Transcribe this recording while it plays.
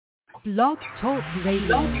Blog Talk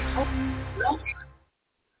Radio.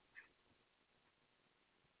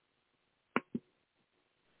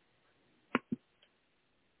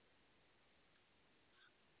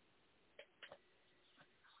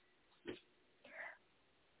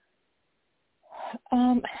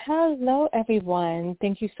 Hello, everyone.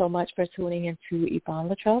 Thank you so much for tuning into Yvonne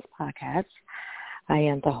Luttrell's podcast. I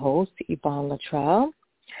am the host, Yvonne Luttrell.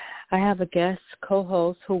 I have a guest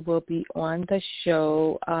co-host who will be on the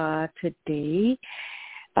show today.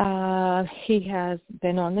 He has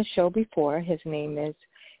been on the show before. His name is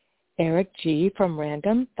Eric G. from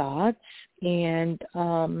Random Thoughts. And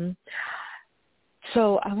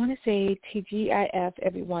so I want to say TGIF,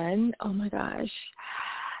 everyone. Oh, my gosh.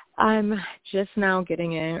 I'm just now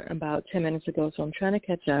getting in about 10 minutes ago, so I'm trying to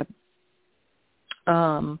catch up.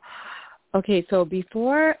 Okay, so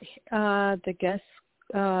before the guests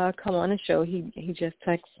come on the show, he just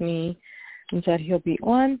texted me and said he'll be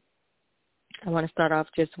on. I want to start off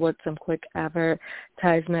just with some quick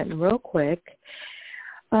advertisement real quick.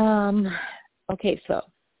 Okay, so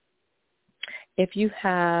if you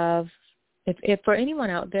have, if for anyone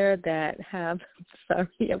out there that have,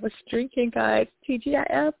 sorry, I was drinking, guys,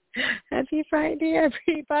 TGIF, happy Friday,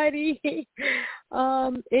 everybody.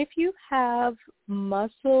 If you have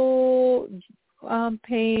muscle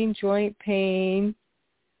pain, joint pain,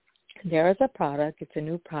 there is a product. It's a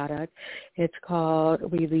new product. It's called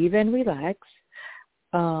Relieve and Relax.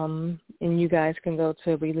 And you guys can go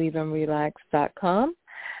to relieveandrelax.com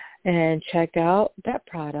and check out that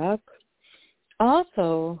product.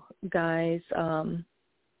 Also, guys,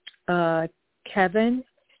 Kevin,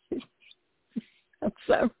 I'm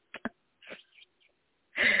sorry,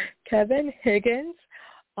 Kevin Higgins,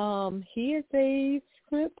 he is a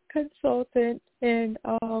script consultant, and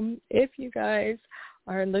if you guys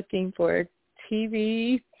are looking for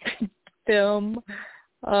TV, film,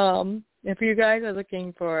 if you guys are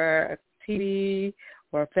looking for a TV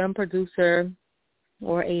or a film producer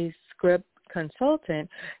or a script consultant,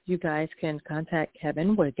 you guys can contact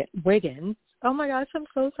Kevin Wiggins. Oh my gosh, I'm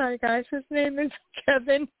so sorry, guys. His name is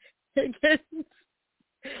Kevin Higgins.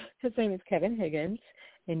 His name is Kevin Higgins,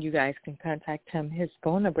 and you guys can contact him. His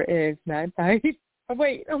phone number is 95. Oh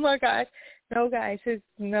wait, oh my gosh. No, guys, his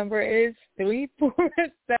number is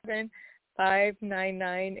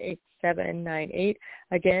 347-599-8798.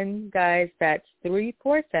 Again, guys, that's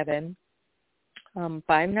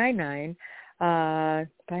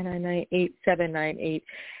 347-599-8798.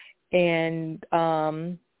 And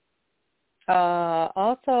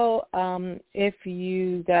also, if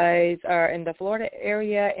you guys are in the Florida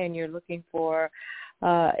area and you're looking for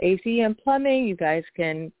AC and plumbing, you guys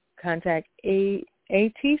can contact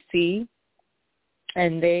ATC,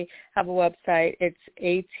 and they have a website. It's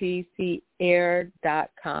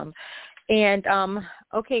atcair.com. And,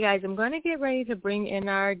 okay, guys, I'm going to get ready to bring in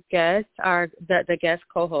our guest, the guest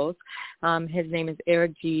co-host. His name is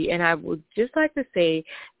Eric G. And I would just like to say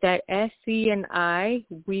that SC and I,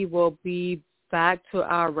 we will be back to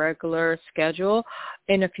our regular schedule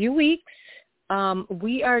in a few weeks.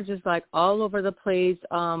 We are just like all over the place.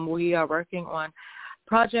 We are working on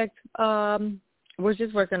projects. We're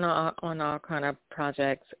just working on all kind of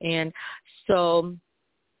projects. And so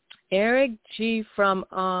Eric G. from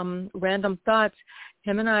Random Thoughts,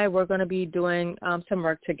 him and I, we're going to be doing some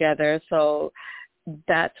work together. So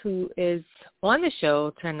that's who is on the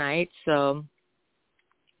show tonight. So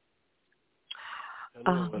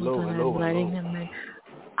hello. Him in.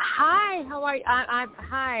 Hi, how are you?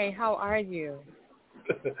 Hi, how are you?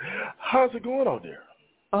 How's it going out there?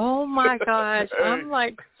 Oh my gosh, I'm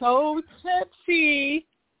like so tipsy.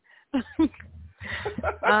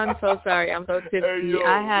 I'm so sorry. I'm so tipsy. Hey, yo,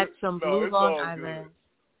 I had some Blue Long Island.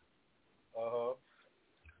 Uh-huh.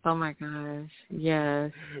 Oh my gosh.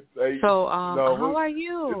 Yes. Hey, so, how are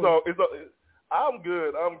you? I'm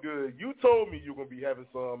good. You told me you were gonna be having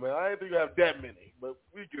some, man. I didn't think you have that many, but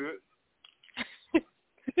we good.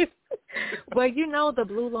 Well, you know the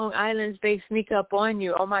Blue Long Islands, they sneak up on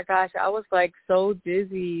you. Oh my gosh, I was like so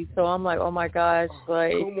dizzy. So I'm like, oh my gosh,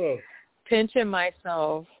 like come on, pinching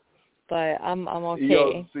myself. But I'm okay.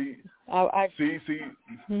 Yo, see.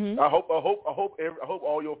 Mm-hmm. I hope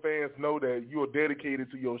all your fans know that you are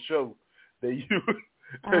dedicated to your show. That you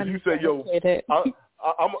you say, yo, I'm.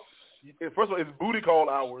 First of all, it's booty call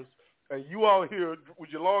hours, and you all here with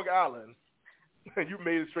your Long Island, and you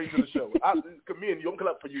made it straight to the show. I commend you. I'm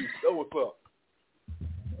clap for you. That what's up.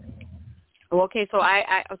 Okay, so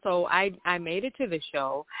I made it to the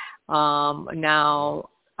show. Now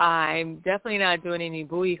I'm definitely not doing any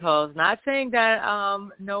booty calls. Not saying that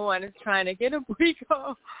no one is trying to get a booty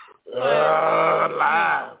call.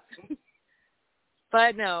 Live.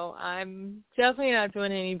 But no, I'm definitely not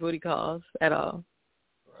doing any booty calls at all.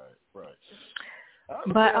 Right.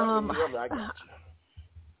 But I got you.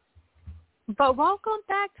 But welcome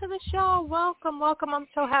back to the show. Welcome. I'm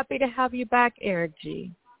so happy to have you back, Eric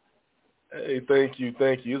G. Hey, thank you.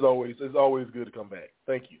 It's always good to come back.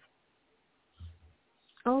 Thank you.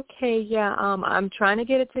 Okay, yeah. I'm trying to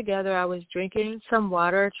get it together. I was drinking some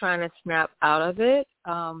water, trying to snap out of it.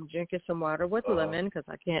 Drinking some water with lemon because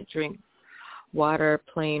I can't drink water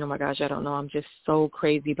plain. Oh my gosh, I don't know. I'm just so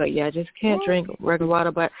crazy. But yeah, I just can't drink regular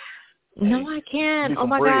water. But no, I can't. Oh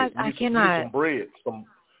my gosh, I cannot. You need some bread.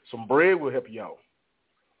 Some bread will help you out.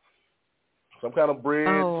 Some kind of bread,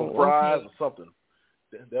 some fries or something.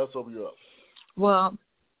 That'll sober you up. Well,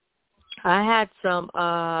 I had some.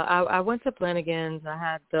 I went to Flanagan's. I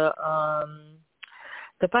had the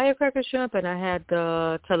firecracker shrimp, and I had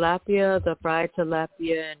the tilapia, the fried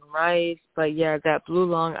tilapia and rice. But yeah, that blue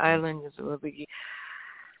Long Island is really,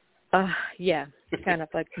 kind of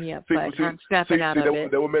fucked me up. But I'm snapping out of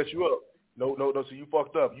it. That will mess you up. No. So you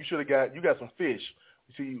fucked up. You got some fish.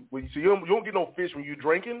 You don't get no fish when you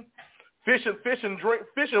drinking. Fish and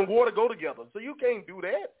water go together. So you can't do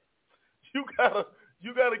that. You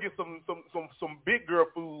gotta get some big girl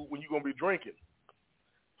food when you're gonna be drinking.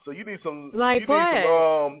 So you need some like what?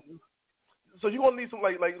 So you're gonna need some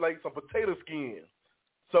like some potato skin,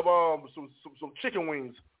 some chicken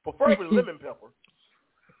wings, preferably lemon pepper.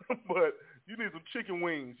 But you need some chicken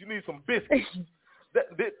wings. You need some biscuits.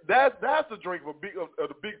 That's the drink of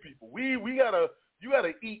the big people. You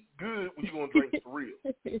gotta eat good when you're gonna drink for real.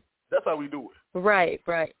 That's how we do it. Right.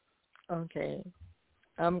 Okay.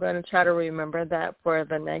 I'm gonna try to remember that for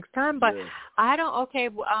the next time. But yeah. I don't. Okay.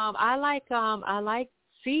 I like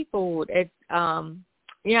seafood. It's I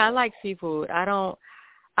like seafood. I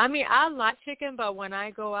like chicken, but when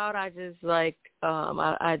I go out, I just like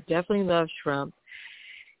I definitely love shrimp,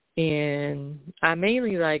 and I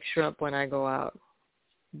mainly like shrimp when I go out.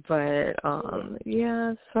 But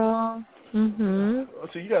yeah. So.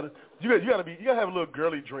 So you gotta have a little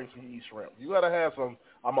girly drinks when you eat shrimp. You gotta have some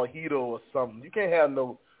a mojito or something. You can't have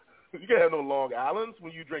no Long Islands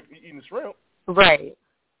when you eating shrimp. Right.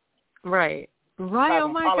 Oh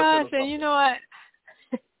my gosh! And you know what?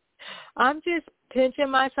 I'm just pinching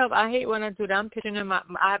myself. I hate when I do that. I'm pinching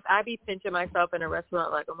I be pinching myself in a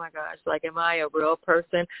restaurant. Like, oh my gosh! Like, am I a real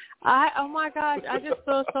person? Oh my gosh! I just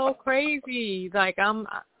feel so crazy. Like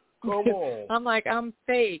Come on. I'm like, I'm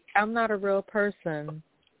fake. I'm not a real person.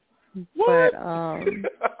 What?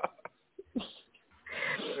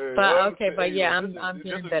 But but yeah, I'm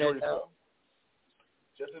doing better though.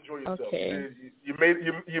 Just enjoy yourself. Okay. You made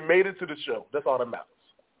it to the show. That's all that matters.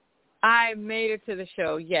 I made it to the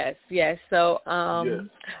show. Yes. So yes.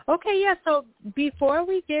 Okay, yeah. So before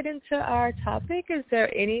we get into our topic, is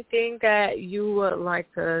there anything that you would like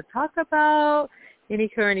to talk about? Any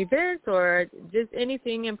current events or just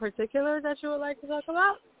anything in particular that you would like to talk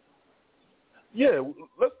about? Yeah,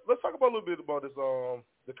 let's talk about a little bit about this.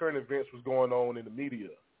 The current events was going on in the media.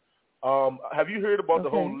 Have you heard about the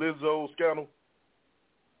whole Lizzo scandal?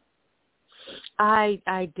 I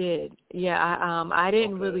did. Yeah, I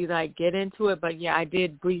didn't really get into it, but yeah, I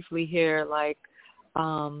did briefly hear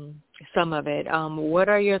some of it. What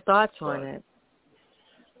are your thoughts on it?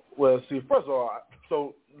 Well, see, first of all,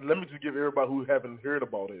 so let me just give everybody who haven't heard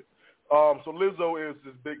about it. So Lizzo is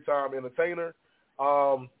this big-time entertainer,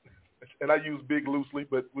 and I use big loosely,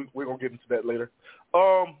 but we're going to get into that later.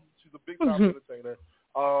 She's a big-time entertainer.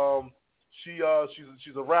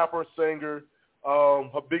 She's a rapper, singer.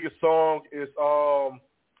 Her biggest song is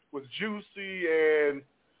was Juicy, and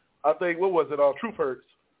I think, what was it? Truth Hurts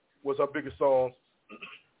was her biggest song.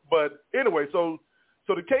 But anyway, so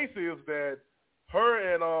the case is that her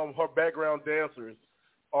and her background dancers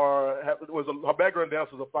her background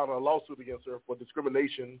dancers are filing a lawsuit against her for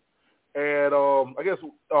discrimination and I guess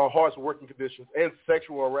harsh working conditions and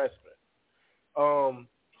sexual harassment.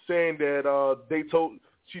 Saying that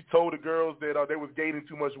she told the girls that they was gaining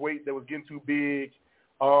too much weight, they was getting too big.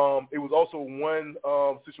 It was also one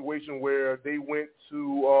situation where they went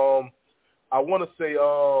to I want to say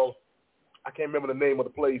I can't remember the name of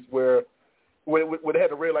the place where they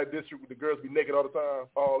had the red light district where the girls be naked all the time.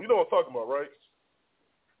 You know what I'm talking about, right?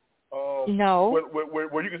 No.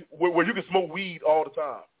 Where you can smoke weed all the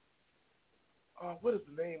time. What is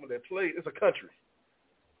the name of that place? It's a country.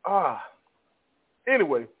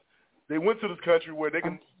 Anyway, they went to this country where they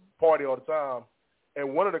can party all the time,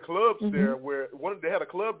 and one of the clubs there they had a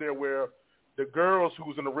club there where the girls who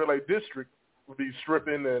was in the red light district would be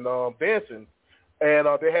stripping and dancing, and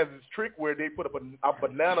they had this trick where they put a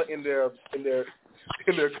banana in their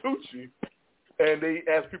coochie, and they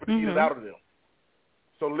asked people to eat it out of them.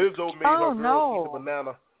 So Lizzo made her girls eat the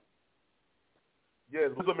banana.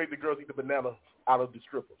 Yes, Lizzo made the girls eat the banana out of the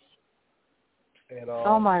strippers. And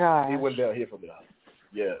oh my gosh, he went down here from there.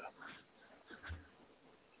 Yeah.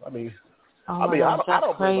 I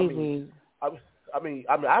don't crazy. I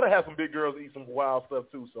done had some big girls eat some wild stuff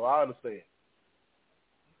too, so I understand.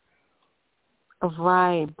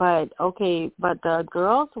 Right, but the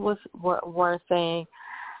girls were saying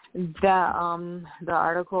that the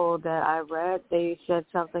article that I read, they said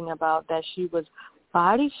something about that she was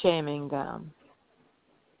body shaming them.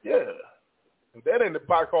 Yeah. If that ain't the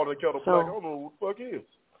pot calling the kettle black, I don't know what the fuck is.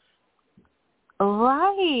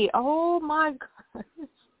 Right. Oh my gosh.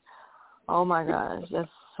 Oh my gosh. That's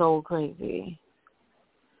so crazy.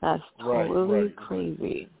 That's totally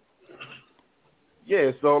crazy.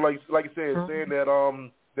 Yeah, so like you said, saying that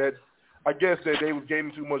that I guess that they was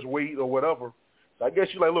gaining too much weight or whatever. So I guess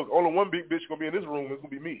she's like, look, only one big bitch gonna be in this room. It's gonna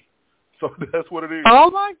be me. So that's what it is. Oh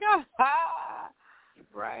my god.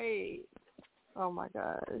 Right. Oh my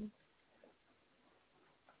god.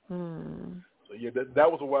 So yeah,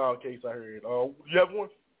 that was a wild case I heard. You have one?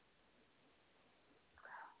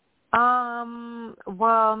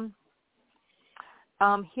 Well,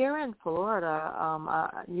 here in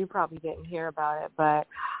Florida, you probably didn't hear about it, but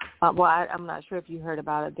I'm not sure if you heard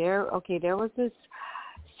about it. There was this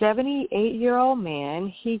 78-year-old man.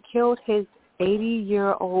 He killed his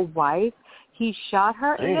 80-year-old wife. He shot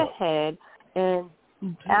her in the head, and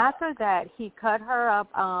after that, he cut her up.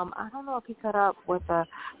 I don't know if he cut up with a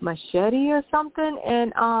machete or something,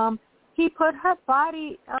 and he put her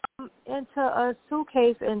body into a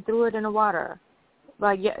suitcase and threw it in the water.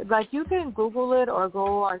 Like you can Google it or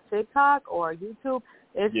go on TikTok or YouTube.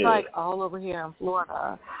 It's like all over here in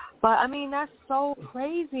Florida. But I mean, that's so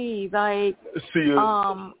crazy. Like,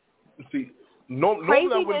 normally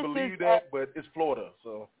I wouldn't believe that, but it's Florida,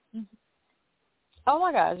 so. Oh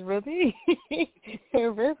my gosh, really? Really? I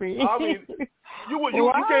mean,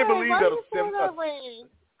 you can't believe that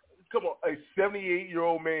come on, a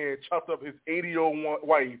 78-year-old man chopped up his 80-year-old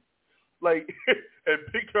wife, like, and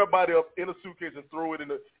picked her body up in a suitcase and threw it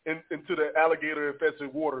into the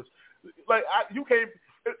alligator-infested waters. Like, you can't.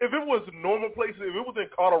 If it was normal places, if it was in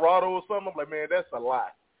Colorado or something, I'm like, man, that's a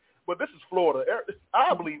lie. But this is Florida.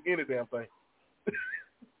 I believe any damn thing.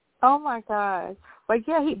 Oh my gosh! But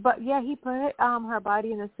he put her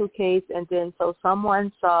body in a suitcase, and then so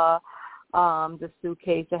someone saw the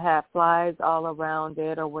suitcase that had flies all around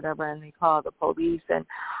it or whatever, and they called the police. And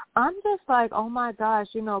I'm just like, oh my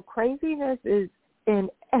gosh, craziness is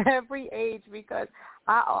in every age, because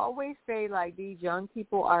I always say like these young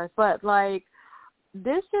people are, but like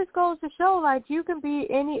this just goes to show like you can be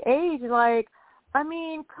any age. Like, I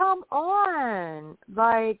mean, come on,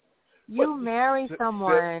 like. You marry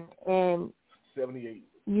someone and 78.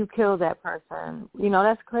 You kill that person.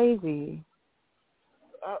 That's crazy.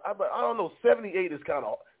 I don't know. 78 is kind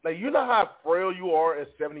of like, you know how frail you are at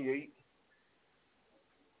 78.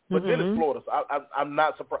 But then it's Florida, so I'm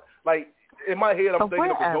not surprised. Like, in my head, I'm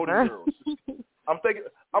thinking of the Golden Girls. I'm thinking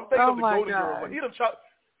of the Golden Girls. Like, he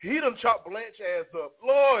done chopped Blanche ass up.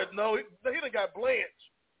 Lord, no, he done got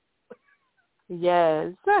Blanche.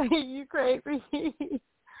 Yes, you crazy.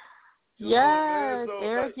 Yes,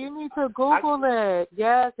 Eric, you need to Google it.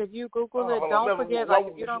 Yes, if you Google it, don't forget,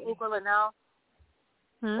 if you don't Google it now.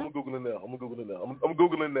 I'm Googling now. I'm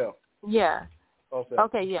Googling now. Yeah.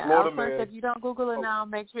 Okay, yeah. I was going to say, if you don't Google it now,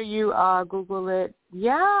 make sure you Google it.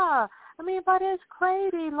 Yeah. I mean, but it's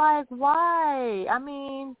crazy. Like, why? I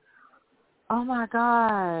mean, oh, my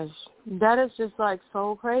gosh. That is just, like,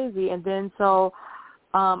 so crazy. And then so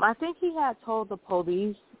I think he had told the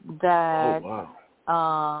police that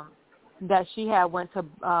that she had went to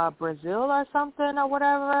Brazil or something or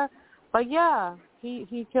whatever. But, yeah,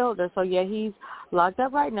 he killed her. So, yeah, he's locked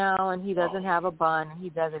up right now, and he doesn't have a bond, and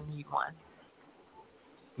he doesn't need one.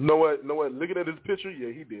 Know what? Looking at his picture,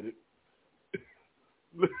 yeah, he did it.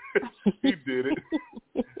 He did it.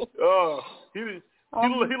 He look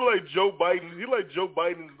like Joe Biden. He like Joe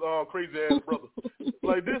Biden's crazy ass brother.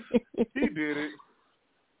 Like this, he did it.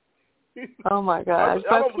 Oh my gosh!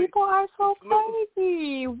 But people are so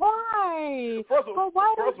crazy. Why?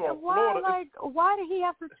 Why did he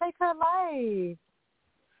have to take her life?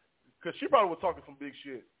 Because she probably was talking some big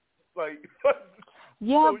shit. Like,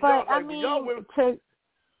 yeah, so but I mean,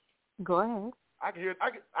 go ahead. I can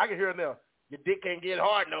hear it now. Your dick can't get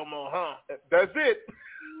hard no more, huh? That's it.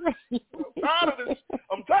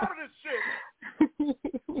 I'm tired of this shit.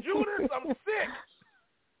 Judas, I'm sick.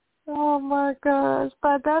 Oh my gosh,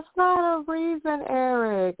 but that's not a reason,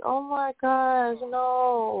 Eric. Oh my gosh,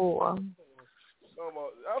 no.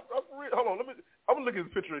 Hold on, I'm gonna look at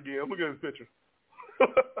his picture again. I'm looking at his picture.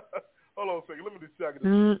 Hold on a second. Let me just check it.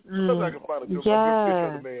 Unless I can find a good picture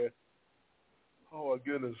of the man. Oh, my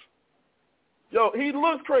goodness. Yo, he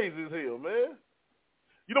looks crazy as hell, man.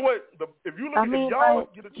 You know what? If y'all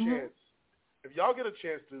get a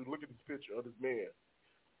chance to look at this picture of this man,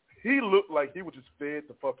 he looked like he was just fed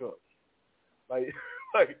the fuck up. Like,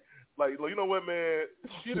 you know what, man?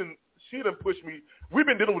 She didn't push me. We've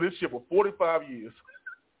been dealing with this shit for 45 years,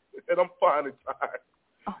 and I'm finally tired.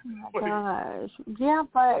 Oh my gosh. Yeah,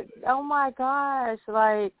 but oh my gosh,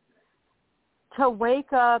 like to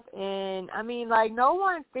wake up and I mean, like no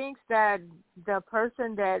one thinks that the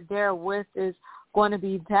person that they're with is going to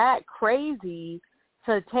be that crazy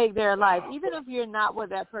to take their life, even if you're not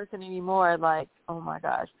with that person anymore. Like, oh my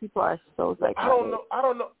gosh, people are so psychotic. I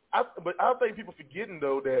don't know. But I think people forgetting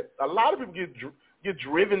though that a lot of people get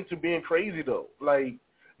driven to being crazy though. Like,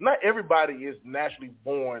 not everybody is naturally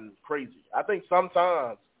born crazy. I think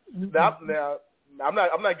sometimes now I'm not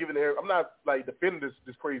like defending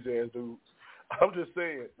this crazy ass dude. I'm just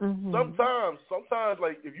saying sometimes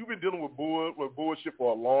like if you've been dealing with bullshit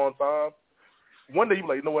for a long time, one day you're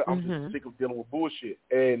like, you know what, I'm just sick of dealing with bullshit,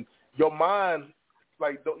 and your mind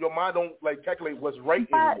don't like calculate what's right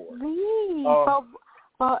anymore.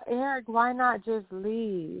 But Eric, why not just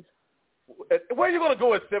leave? Where are you gonna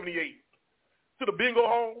go at 78? To the bingo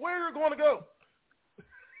hall? Where are you going to go?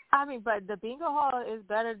 I mean, but the bingo hall is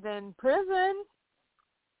better than prison.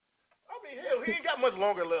 I mean, hell, he ain't got much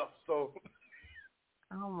longer left, so.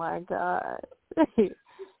 Oh my God. That's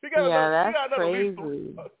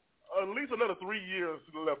crazy. At least another 3 years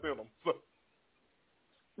left in him. So.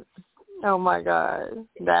 Oh my God,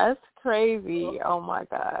 that's crazy. Oh my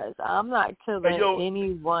gosh, I'm not killing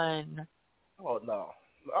anyone. Oh no,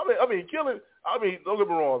 I mean killing. I mean, don't get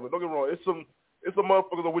me wrong. It's some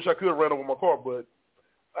motherfuckers I wish I could have ran over my car, but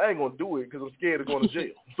I ain't gonna do it because I'm scared of going to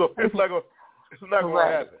jail. So it's not gonna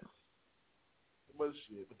happen. But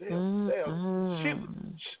shit, but damn, she,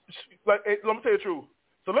 like, hey, let me tell you the truth.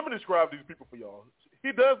 So let me describe these people for y'all.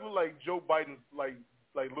 He does look like Joe Biden's like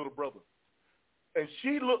little brother, and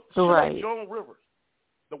she like Joan Rivers.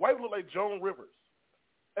 The wife looked like Joan Rivers,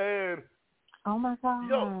 and oh my God.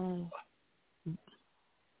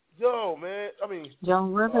 Yo, man, I mean,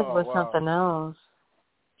 Joan Rivers was something else.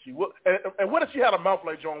 She was, and what if she had a mouth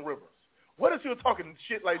like Joan Rivers? What if she was talking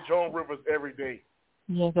shit like Joan Rivers every day?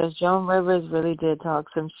 Yeah, because Joan Rivers really did talk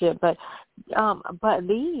some shit, but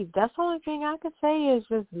leave. That's the only thing I could say is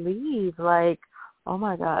just leave. Like, oh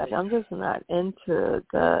my gosh, I'm just not into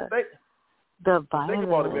the violence. Think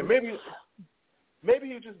about it, man. Maybe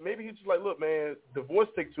he just like, look, man, divorce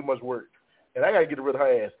takes too much work, and I gotta get rid of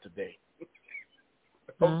her ass today.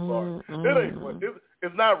 I'm sorry.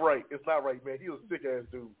 It's not right. It's not right, man. He was a sick ass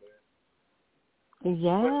dude, man.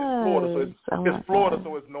 Yes. It's Florida,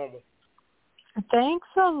 so it's normal. Thanks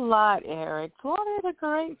a lot, Eric. Florida is a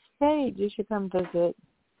great state. You should come visit.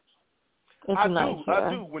 It's nice here.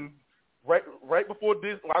 I do. When right before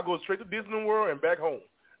this, I go straight to Disney World and back home.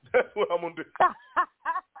 That's what I'm gonna do.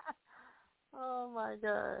 Oh my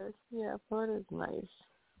gosh. Yeah, Florida's nice.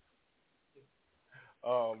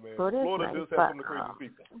 Oh man, Florida does have some of the crazy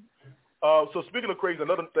people. So speaking of crazy,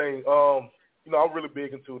 another thing, I'm really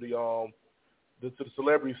big into the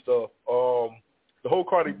celebrity stuff. The whole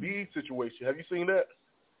Cardi B situation. Have you seen that?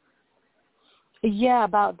 Yeah,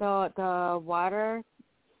 about the water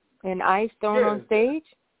and ice thrown on stage.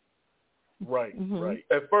 Right, right.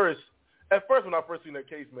 At first, when I first seen that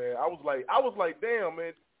case, man, I was like, damn,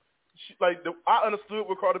 man. I understood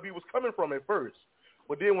where Cardi B was coming from at first,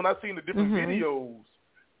 but then when I seen the different videos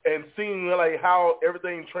and seeing like how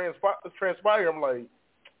everything transpired, I'm like,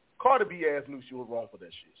 Cardi B ass knew she was wrong for that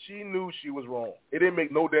shit. She knew she was wrong. It didn't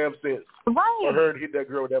make no damn sense for her to hit that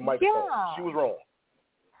girl with that microphone. Yeah. She was wrong.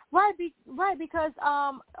 Right, because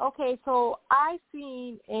okay, so I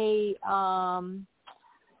seen a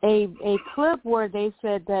clip where they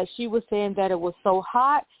said that she was saying that it was so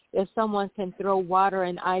hot if someone can throw water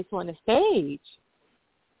and ice on the stage.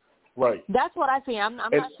 Right. That's what I seen. I'm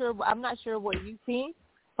not sure what you seen,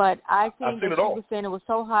 but I seen that she was saying it was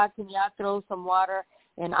so hot, can y'all throw some water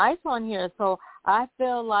and ice on here? So I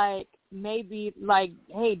feel like maybe like,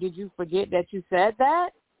 hey, did you forget that you said that?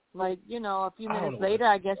 Like, a few minutes later,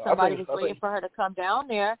 I guess somebody was waiting for her to come down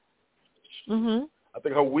there. Mhm. I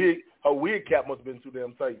think her wig cap must have been too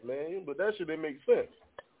damn tight, man. But that shit didn't make sense.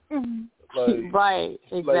 Mm-hmm. Right,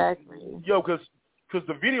 exactly. Because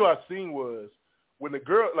the video I seen was when the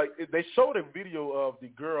girl, they showed a video of the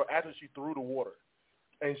girl after she threw the water,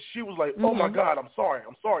 and she was like, "Oh my God, I'm sorry."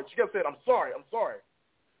 She kept saying, "I'm sorry."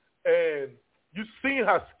 And you seen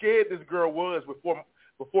how scared this girl was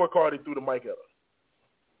before Cardi threw the mic at her.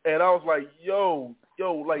 And I was like, yo,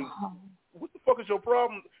 like, fuck is your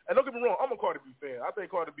problem? And don't get me wrong, I'm a Cardi B fan. I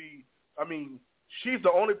think Cardi B, I mean, she's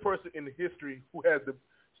the only person in the history who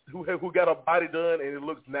got her body done and it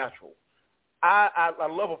looks natural. I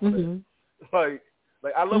love her for that.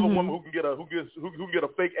 Like I love a woman who can get a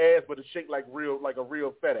fake ass but it's shaped like a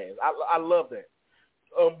real fat ass. I love that.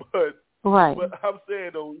 But I'm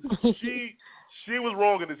saying though, she was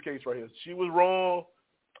wrong in this case right here. She was wrong.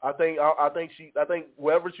 I think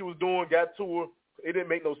whatever she was doing got to her. It didn't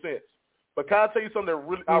make no sense. But can I tell you something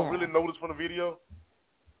that I really noticed from the video?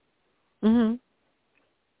 Mm-hmm.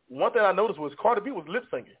 One thing I noticed was Cardi B was lip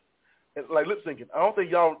syncing. I don't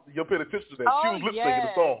think y'all paid attention to that. Oh, she was lip syncing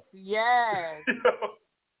the song. Yes. You know?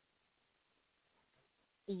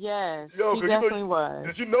 Yes. Yo, she definitely was.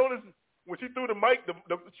 Did you notice when she threw the mic,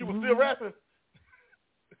 she was still rapping?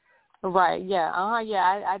 Right. Yeah.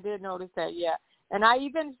 Yeah. I did notice that. Yeah. And I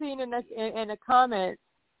even seen in the comments,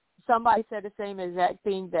 somebody said the same exact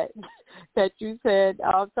thing that you said.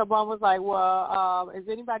 Someone was like, "Well, is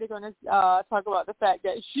anybody going to talk about the fact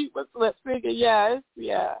that she was lip syncing?" Yes.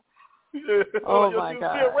 Yeah. Oh my God. She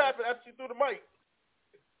was still rapping after she threw the mic.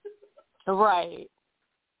 Right.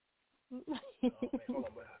 Oh, man, hold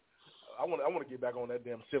on, man. I want to get back on that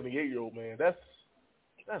damn 78-year-old man. That's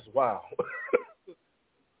wild.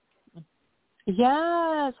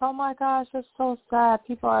 Yes. Oh my gosh, it's so sad.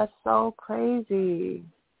 People are so crazy.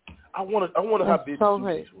 I wonder how big the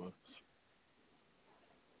suitcase was.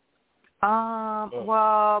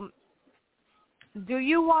 Well, do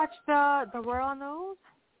you watch the World News?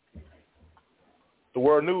 The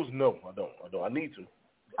World News? No, I don't. I need to.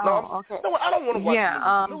 Oh, okay. No, I don't want to watch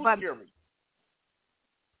the news. But scare me.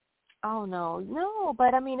 Oh, no,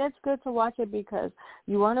 but I mean, it's good to watch it because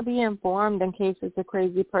you want to be informed in case it's a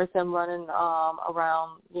crazy person running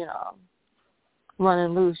around,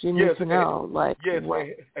 running loose. You need to know, what.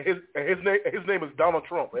 His name is Donald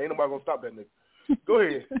Trump. Ain't nobody gonna stop that nigga. Go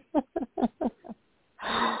ahead.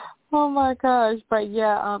 Oh my gosh, but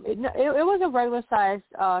yeah, it was a regular sized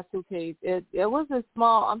suitcase. It was a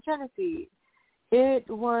small. I'm trying to see. I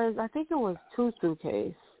think it was 2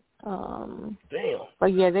 suitcases. Damn.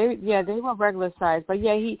 But they were regular size. But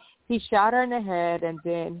yeah, he shot her in the head and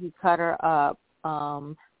then he cut her up.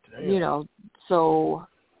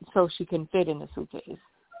 So she can fit in the suitcase.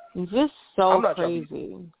 It's just so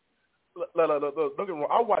crazy. Look, don't get me wrong.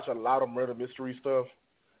 I watch a lot of murder mystery stuff,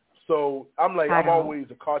 so I'm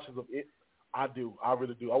always cautious of it. I do. I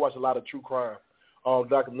really do. I watch a lot of true crime, not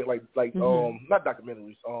documentaries,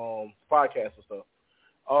 podcasts and stuff.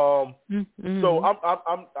 So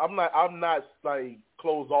I'm not like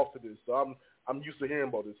closed off to this. So I'm used to hearing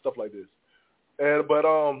about this stuff like this. But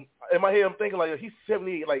in my head I'm thinking like he's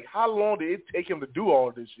 78. Like how long did it take him to do all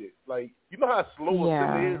of this shit? Like you know how slow a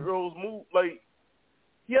 78-year-olds move. Like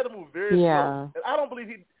he had to move very slow. And I don't believe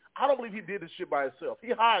he did this shit by himself.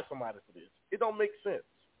 He hired somebody for this. It don't make sense.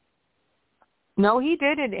 No, he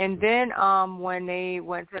didn't. And then when they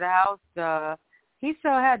went to the house, he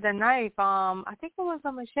still had the knife. I think it was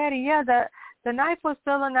a machete. Yeah, the knife was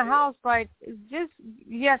still in the house. Like,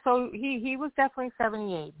 so he was definitely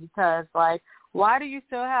 78 because, like, why do you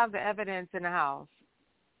still have the evidence in the house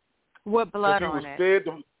with blood on it?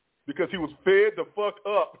 Because he was fed the fuck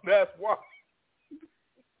up. That's why.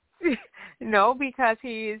 No, because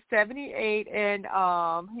he is 78 and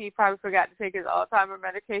he probably forgot to take his Alzheimer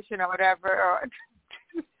medication or whatever.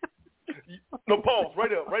 No, pause.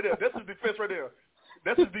 Right there. That's his defense right there.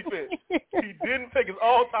 That's his defense. He didn't take his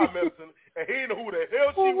Alzheimer medicine, and he didn't know who the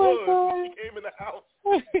hell she was when she came in the house.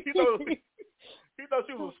 He thought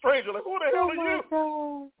she was a stranger. Like, who the hell are you?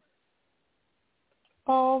 God.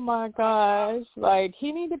 Oh, my gosh. Like,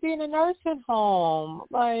 he need to be in a nursing home.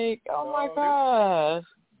 Like, oh, my gosh.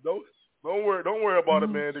 Don't worry about it,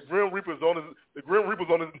 man. The Grim Reaper's on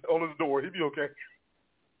his door. He'll be okay.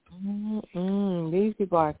 These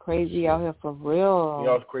people are crazy out here for real.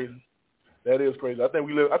 Yeah, it's crazy. That is crazy. I think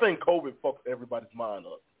COVID fucked everybody's mind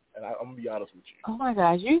up, and I'm gonna be honest with you. Oh my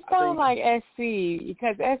gosh, you sound like SC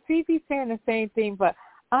because SC be saying the same thing, but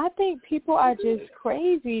I think people are just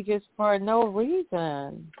crazy just for no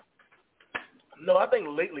reason. No, I think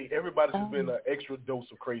lately everybody's just been an extra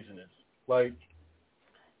dose of craziness. Like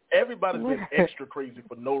everybody's been extra crazy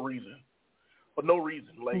for no reason.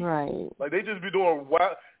 Like they just be doing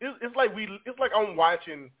wild. It's like I'm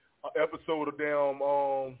watching an episode of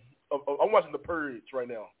I'm watching The Purge right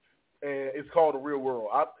now, and it's called The Real World.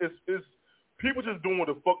 It's people just doing what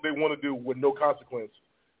the fuck they want to do with no consequence,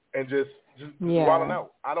 and just wilding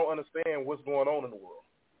out. I don't understand what's going on in the world.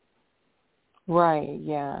 Right?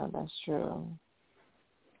 Yeah, that's true.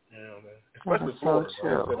 Yeah, man. Especially Florida.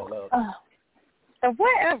 So true.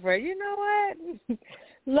 Whatever. You know what?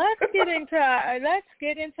 let's get into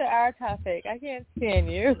our topic. I can't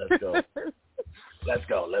stand you. Let's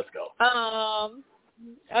go.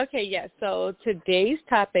 Okay, yes. So today's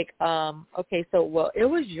topic, it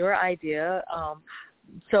was your idea.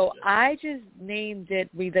 So I just named it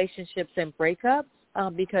relationships and breakups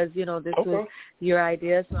because, this was your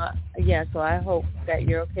idea. So I hope that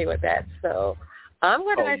you're okay with that. So I'm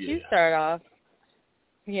going to let you start off.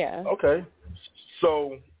 Yeah. Okay.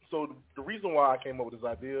 So the reason why I came up with this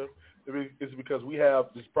idea is because we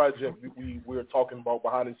have this project we're talking about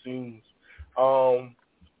behind the scenes,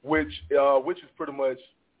 which is pretty much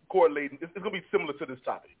correlating. It's going to be similar to this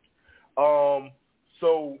topic.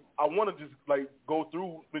 So I want to just go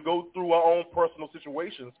through our own personal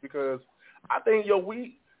situations because I think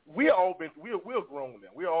we're grown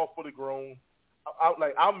now. We're all fully grown.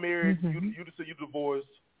 I'm married. Mm-hmm. You just said you're divorced.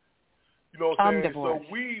 You know what I'm saying? Divorced.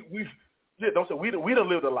 So we done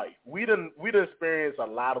lived a life. We done experienced a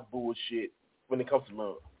lot of bullshit when it comes to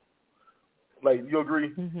love. You agree?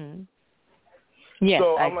 Mm-hmm. Yes,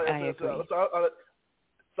 so I agree.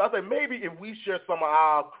 So I think maybe if we share some of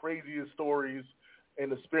our craziest stories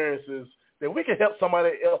and experiences, then we can help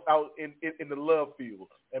somebody else out in the love field.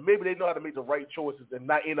 And maybe they know how to make the right choices and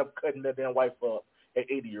not end up cutting their damn wife up at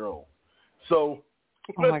 80-year-old. So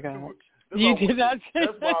oh my God. You did not say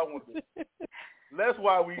That's why I want to. That's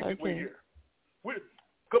why we're here.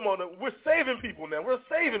 Come on, we're saving people now. We're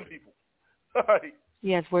saving people. All right.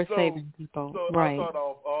 Yes, we're saving people. So right. I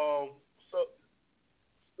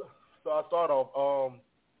start off.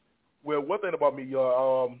 Well, one thing about me,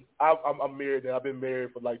 y'all, I'm married now. I've been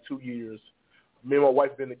married for 2 years. Me and my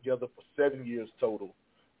wife been together for 7 years total.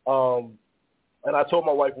 And I told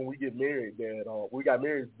my wife when we got married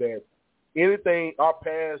that anything our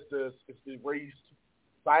past is erased.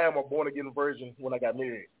 So I am a born again virgin when I got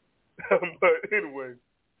married. But anyway,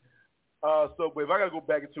 but if I gotta go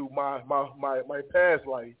back into my past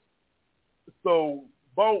life, so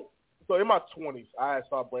in my 20s, I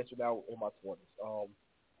started branching out in my 20s.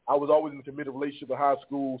 I was always in a committed relationship in high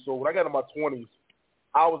school. So when I got in my 20s,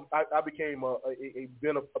 I became a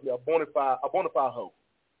bona fide hoe.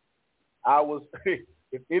 I was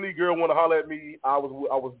if any girl want to holler at me, I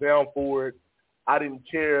was down for it. I didn't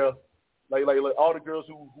care. Like all the girls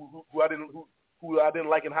who I didn't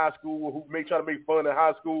like in high school or who try to make fun in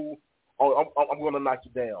high school, I'm going to knock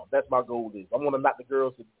you down. That's my goal. I'm going to knock the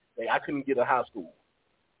girls that I couldn't get in high school.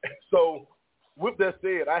 So with that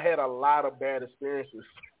said, I had a lot of bad experiences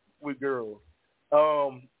with girls.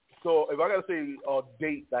 So if I got to say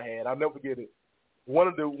dates I had, I'll never forget it. One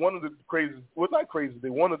of the crazy, well, not crazy,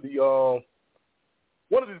 one of these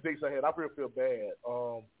dates I had, I really feel bad.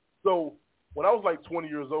 So when I was 20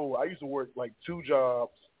 years old, I used to work 2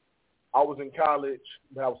 jobs. I was in college,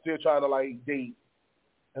 but I was still trying to date.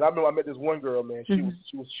 And I remember I met this one girl, man. She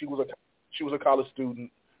was a college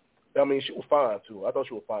student. I mean, she was fine too. I thought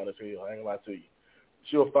she was fine as hell. I ain't gonna lie to you.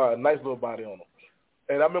 She was fine, nice little body on her.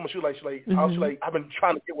 And I remember she was like, I've been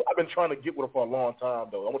trying to get with her for a long time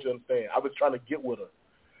though. I want you to understand. I've been trying to get with her.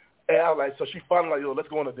 And I was like, so she finally let's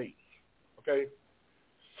go on a date. Okay.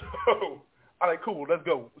 So I'm like, cool, let's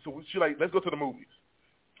go. So she let's go to the movies.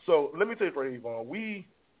 So let me tell you, for Avon, we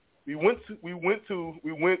went to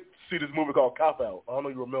see this movie called Cop Out. I don't know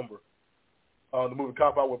if you remember. The movie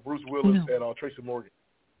Cop Out with Bruce Willis and Tracy Morgan.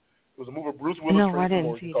 It was a movie with Bruce Willis and Tracy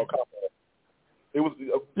Morgan called Cop Out. It was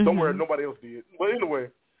don't worry, nobody else did. But anyway,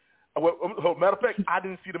 matter of fact, I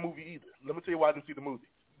didn't see the movie either. Let me tell you why I didn't see the movie.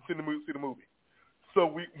 See the movie. So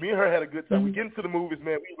me and her had a good time. We get into the movies,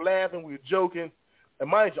 man. We were laughing, we were joking. And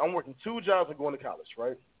mind you, I'm working 2 jobs and going to college,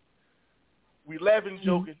 right? We laughing,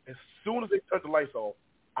 joking. As soon as they turned the lights off,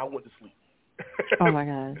 I went to sleep. Oh my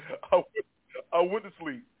God. I went to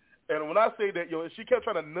sleep. And when I say that, she kept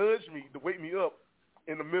trying to nudge me to wake me up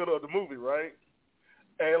in the middle of the movie, right?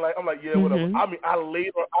 And I'm like, yeah, whatever. I mean, I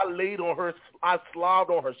laid on her, I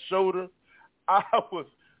slobbed on her shoulder. I was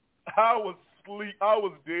asleep. I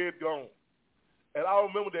was dead gone. And I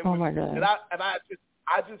remember that. Oh my God. And I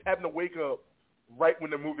just happened to wake up right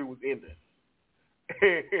when the movie was ending.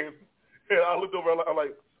 And I looked over. I'm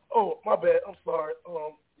like, oh, my bad. I'm sorry.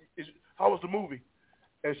 How was the movie?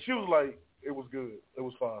 And she was like, it was good. It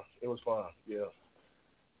was fine. It was fine. Yeah.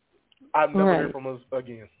 I've never heard from her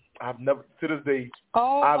again. I've never, to this day.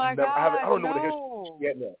 Oh, I don't know no. where the hell she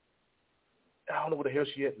at now. I don't know where the hell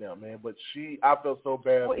she at now, man. But I felt so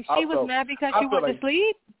bad. Wait, she was mad because she went to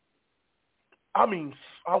sleep? I mean,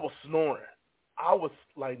 I was snoring. I was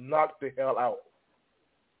knocked the hell out.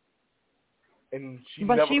 And she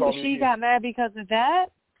never called me again. She got mad because of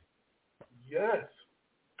that? Yes.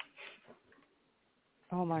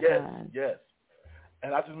 Oh my God. Yes.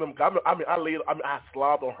 And I just remember, I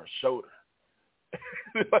slobbed on her shoulder.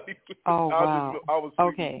 Like, oh wow! I was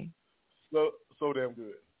okay. So damn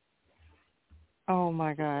good. Oh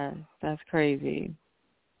my God, that's crazy.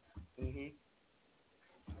 Mhm.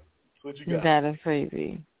 So what you got? That is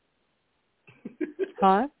crazy.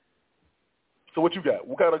 Huh? So what you got?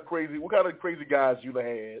 What kind of crazy guys you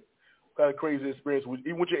had? What kind of crazy experience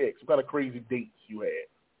even with your ex? What kind of crazy dates you had?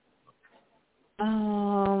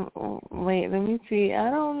 Wait, let me see. I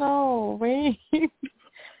don't know. Wait.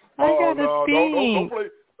 I gotta think.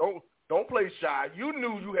 Don't play shy. You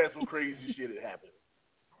knew you had some crazy shit that happened.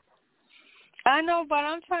 I know, but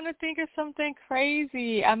I'm trying to think of something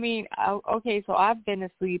crazy. I mean, okay, so I've been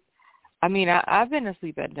asleep. I mean, I've been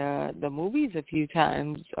asleep at the movies a few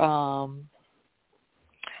times. I've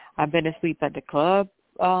been asleep at the club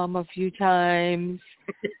a few times.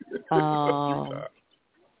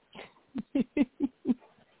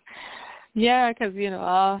 Yeah, because,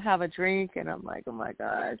 I'll have a drink and I'm like, oh my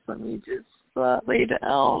gosh, let me just lay down.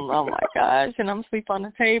 Oh my gosh, and I'm asleep on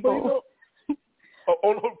the table.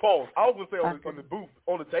 Pause. I was gonna say on the booth,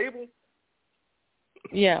 on the table.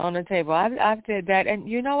 Yeah, on the table. I've did that, and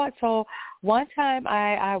you know what? So one time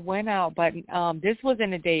I went out, but this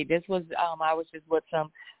wasn't a date. This was I was just with some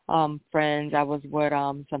friends. I was with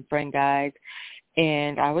some friend guys,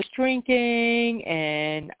 and I was drinking,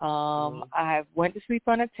 and I went to sleep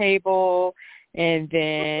on a table, and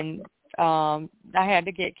then I had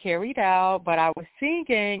to get carried out, but I was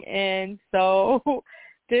singing, and so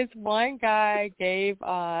this one guy gave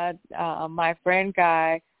my friend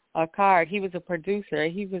guy a card. He was a producer.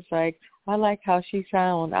 He was like, I like how she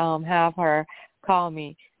sounds. Have her call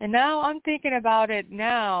me. And now I'm thinking about it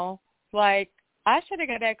now, like, I should have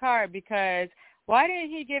got that card, because why didn't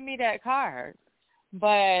he give me that card?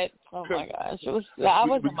 But, oh my gosh, I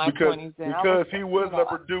was in my 20s then. Because he wasn't a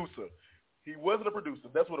producer. He wasn't a producer.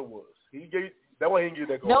 That's what it was. That why he didn't give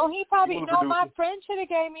that card. No, my friend should have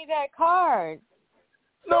gave me that card.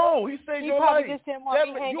 No, he said he probably just didn't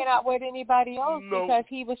want me hanging out with anybody else because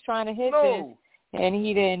he was trying to hit this, and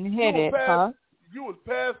he didn't hit it, huh? You was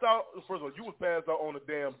passed out. First of all, you was passed out on the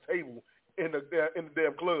damn table in the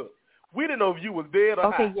damn club. We didn't know if you was dead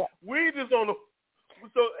or high. Yeah. We just don't know.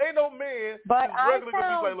 So ain't no man. But I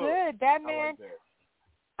sound like, good. That man.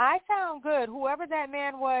 I sound good. Whoever that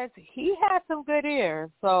man was, he had some good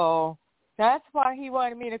ears. So that's why he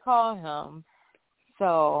wanted me to call him.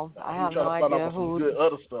 So I have no idea who. Good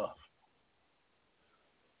other stuff.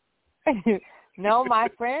 No, my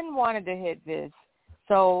friend wanted to hit this.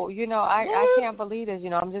 So, I can't believe this.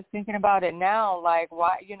 I'm just thinking about it now. Like,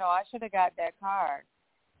 why, I should have got that card.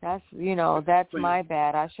 That's, that's my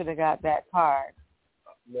bad. I should have got that card.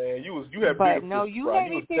 Man, you had bigger fish, you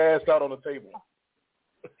was passed out on the table.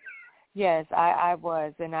 Yes, I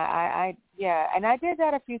was. And I did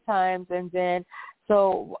that a few times. And then,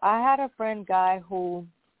 so I had a friend guy who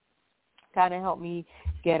kind of helped me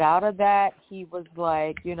get out of that. He was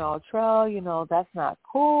like, Trell, that's not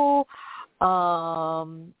cool.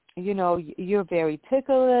 You're very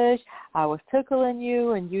ticklish. I was tickling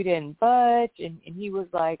you and you didn't budge. And he was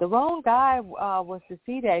like, the wrong guy was to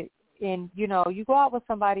see that. And, you go out with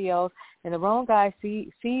somebody else and the wrong guy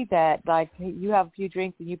see that, like, you have a few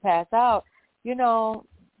drinks and you pass out,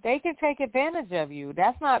 they can take advantage of you.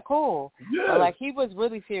 That's not cool. Yes. But, like, he was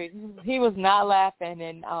really serious. He was not laughing.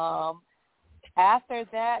 And after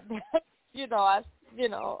that,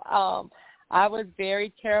 I was very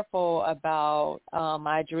careful about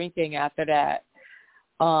my drinking after that.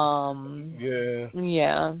 Yeah.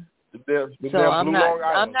 So I'm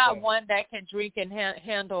not one that can drink and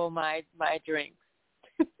handle my drinks.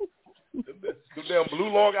 The damn Blue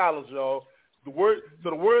Long Islands, y'all. The word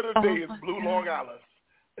of the day is Blue Long Island.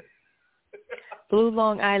 Blue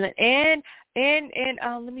Long Island, and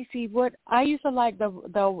let me see, what I used to like the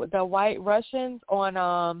White Russians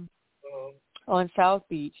on South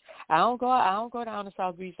Beach. I don't go down to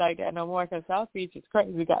South Beach like that no more, because South Beach is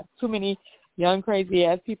crazy. We got too many young crazy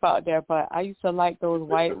ass people out there. But I used to like those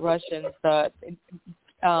White Russians, the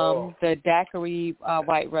daiquiri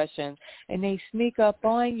White Russians, and they sneak up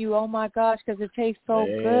on you. Oh my gosh, because it tastes so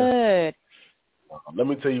good. Let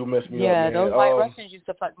me tell you what messed me up. Yeah, those White Russians used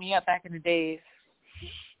to fuck me up back in the days.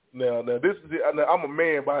 Now this is it. I'm a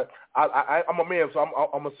man, but I'm a man, so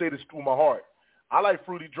I'm gonna say this through my heart. I like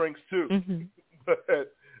fruity drinks too. Mm-hmm. But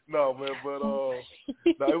no, man. But no,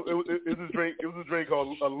 it was a drink. It was a drink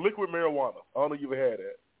called a liquid marijuana. I don't know if you ever had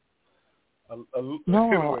that.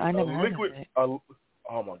 No, anyway, I never heard of it. Oh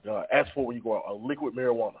my God! Ask for when you go out. A liquid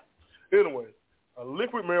marijuana. Anyway, a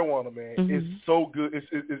liquid marijuana, man, is so good.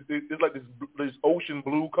 It's like this ocean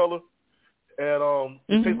blue color, and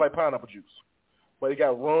it tastes like pineapple juice. but it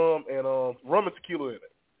got rum and tequila in it.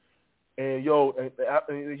 And you'll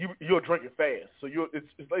drink it fast. So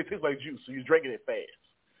it tastes like juice. So you're drinking it fast.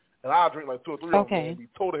 And I'll drink like 2 or 3 of them and be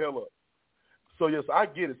tore the hell up. So yes, I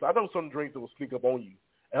get it. So I know some drinks that will sneak up on you.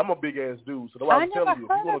 And I'm a big ass dude. So that's why I'm telling you, if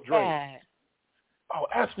you want to drink,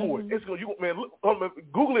 ask for it. It's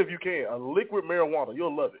Google it if you can. A liquid marijuana,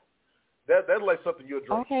 you'll love it. That's like something you'll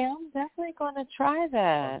drink. Okay, I'm definitely going to try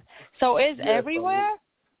that. So it's everywhere?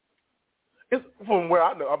 It's from where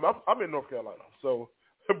I know. I'm in North Carolina, so.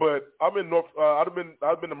 But I'm in North. I've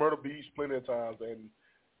been to Myrtle Beach plenty of times,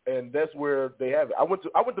 and that's where they have it. I went to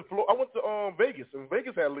Vegas, and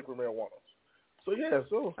Vegas had liquid marijuana. So yeah,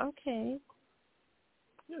 okay.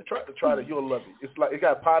 Yeah, try it. You'll love it. It's like it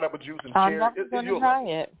got pineapple juice and cherry. I'm going to try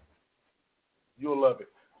it. You'll love it.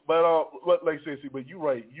 But like Ceci, but you're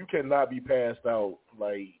right. You cannot be passed out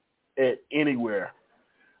like at anywhere.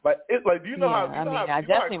 Like do you know how? I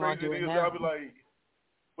definitely won't do it now. I'll be like.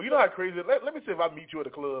 Well, you know how crazy it is? Let me say if I meet you at a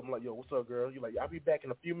club, I'm like, yo, what's up, girl? You're like, I'll be back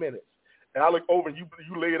in a few minutes. And I look over and you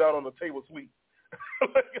lay it out on the table asleep. I'll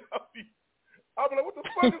be like, what the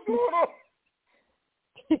fuck is going on?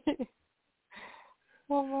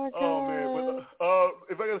 Oh, my God. Oh, man.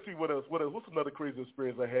 But, if I got to see what else, what's another crazy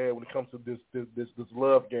experience I had when it comes to this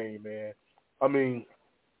love game, man? I mean,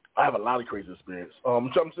 I have a lot of crazy experience. I'm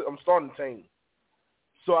starting to tame.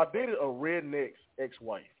 So I dated a redneck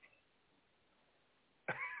ex-wife.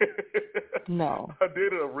 No. I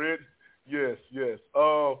dated a yes.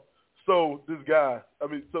 So this guy,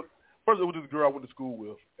 first it was this girl I went to school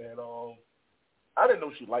with, and I didn't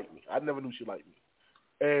know she liked me. I never knew she liked me.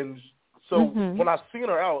 And so when I seen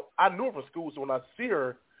her out, I knew her from school, so when I see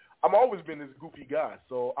her, I've always been this goofy guy.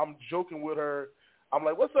 So I'm joking with her. I'm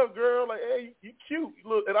like, what's up, girl? Like, hey, you cute.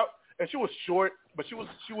 Look, and she was short, but she was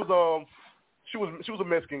a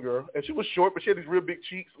Mexican girl, and she was short, but she had these real big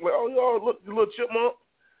cheeks. I'm like, oh, y'all, look, you little chipmunk.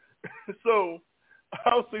 So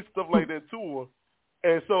I would say stuff like that to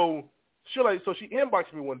her, and so she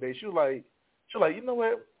inboxed me one day. She was like, you know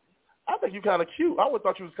what? I think you kind of cute. I would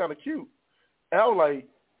thought you was kind of cute, and I was like,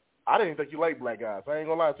 I didn't think you liked black guys. I ain't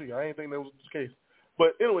gonna lie to you. I didn't think that was the case.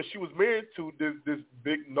 But anyway, she was married to this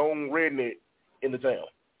big known redneck in the town.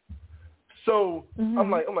 So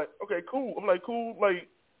I'm like, okay, cool. I'm like, cool. Like,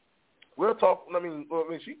 we'll talk. I mean,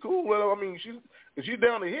 she cool. Well, I mean, if she's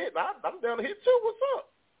down to hit, I'm down to hit too. What's up?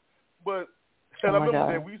 But and I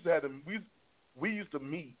remember that we used to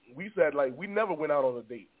meet. We used to have, we never went out on a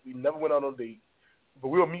date. But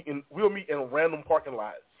we'll meet in random parking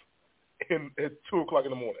lots at 2:00 in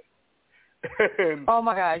the morning. And, oh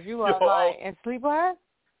my gosh, you are like in sleep with her?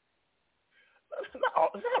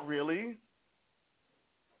 Not really.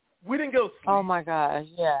 We didn't go sleep. Oh my gosh,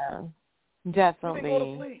 yeah, definitely. We didn't go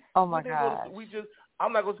to sleep. Oh my gosh.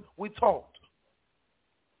 We talked.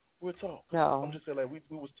 We'll talk. No. I'm just saying, we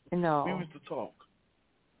used to talk.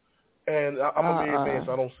 And I'm a married man,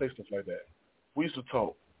 so I don't say stuff like that. We used to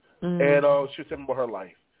talk. And she'll tell me about her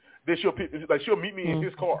life. Then she'll meet me in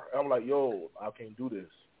his car. I'm like, yo, I can't do this.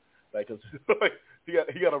 Cause he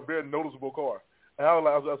got a very noticeable car. And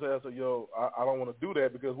I said, yo, I don't want to do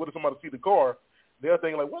that because what if somebody see the car? They're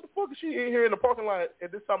thinking like, what the fuck is she in here in the parking lot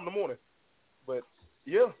at this time in the morning? But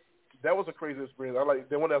yeah, that was a crazy experience.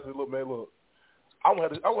 Then one day I said, look, I'm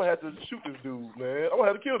gonna have to shoot this dude, man. I'm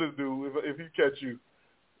gonna have to kill this dude if he catch you.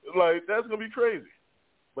 Like, that's gonna be crazy.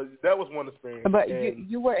 But that was one experience. But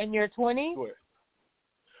you were in your 20s? Go ahead.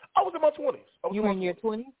 I was in my 20s. You were in your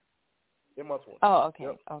 20s? In my 20s. Oh, okay.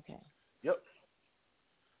 Yep. Okay. Yep.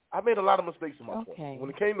 I made a lot of mistakes in my 20s. When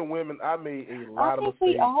it came to women, I made a lot of mistakes. I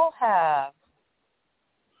think we all have.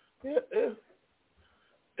 Yeah,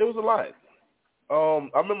 it was a lot.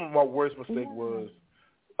 I remember my worst mistake was,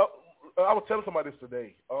 I was telling somebody this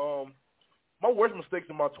today. My worst mistakes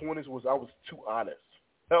in my 20s was I was too honest.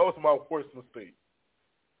 That was my worst mistake.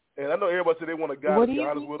 And I know everybody said they want a guy to be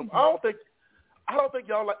honest with them. I don't think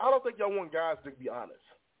y'all want guys to be honest.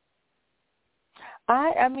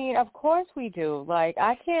 I mean, of course we do. Like,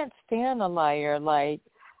 I can't stand a liar. Like,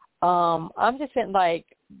 I'm just saying, like,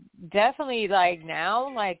 definitely, like,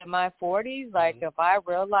 now, like, in my 40s, like, if I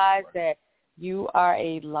realize that you are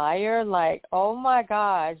a liar, like, oh, my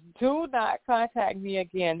gosh, do not contact me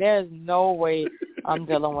again. There's no way I'm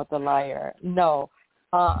dealing with a liar. No.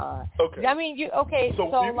 Okay. I mean, even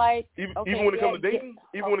when it comes to dating,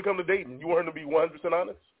 you want her to be 100%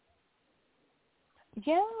 honest?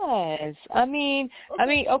 Yes. I mean,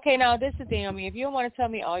 okay, now this is the thing. I mean, if you don't want to tell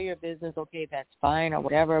me all your business, okay, that's fine or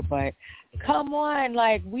whatever, but come on,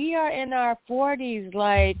 like, we are in our 40s,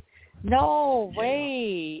 like, no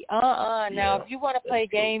way. Now, if you want to play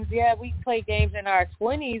games, we play games in our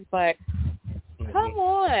 20s, but Come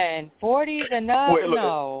on, 40s and up? Wait, look,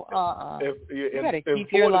 no. You gotta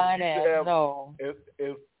keep your line ass. No.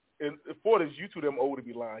 In 40s, you too damn old to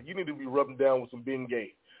be lying. You need to be rubbing down with some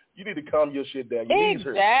Bengay. You need to calm your shit down. Your knees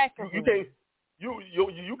hurt.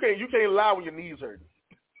 You can't lie when your knees hurt.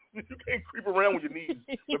 You can't creep around with your knees,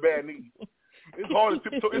 the bad knees. It's hard to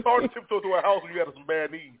tiptoe to a house when you got some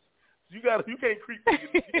bad knees. You can't creep like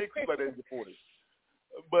that in your 40s.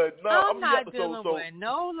 But no, I'm not dealing with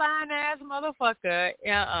no lying ass motherfucker.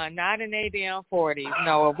 Not in they damn 40s.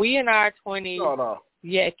 No, if we in our 20s. No.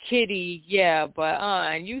 Yeah, kitty. Yeah, but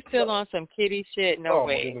you still on some kitty shit? No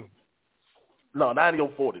way. No, not in your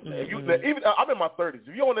 40s. Mm-hmm. Even I'm in my 30s.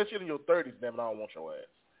 If you on that shit in your 30s, damn it, I don't want your ass.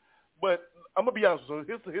 But I'm gonna be honest. So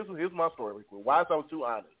here's my story real quick. Why I was too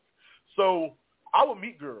honest. So I would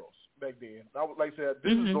meet girls back then. I would, like I said,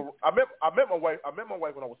 this is I met my wife. I met my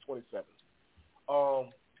wife when I was 27.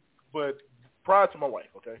 But prior to my wife,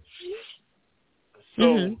 okay.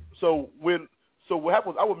 So what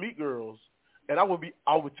happened was I would meet girls, and I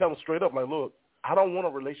would tell them straight up, like, look, I don't want a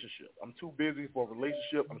relationship. I'm too busy for a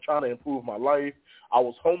relationship. I'm trying to improve my life. I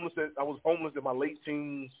was homeless in my late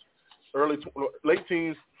teens, late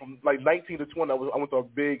teens from like 19 to 20. I went through a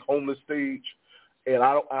big homeless stage, and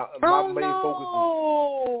my main focus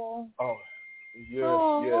was yes,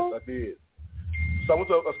 I did. So I went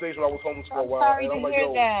to a stage where I was homeless for a while, and I'm like,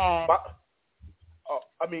 yo, but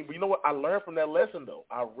you know what? I learned from that lesson, though.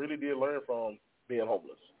 I really did learn from being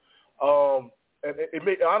homeless. And it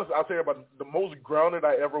made, honestly, I'll tell you about the most grounded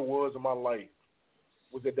I ever was in my life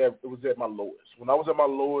was at my lowest. When I was at my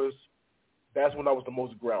lowest, that's when I was the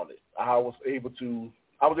most grounded. I was able to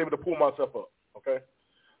pull myself up. Okay,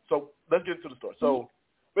 so let's get into the story. So,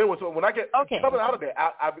 anyway, when I get coming out of that,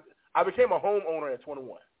 I became a homeowner at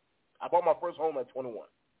 21. I bought my first home at 21.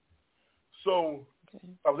 So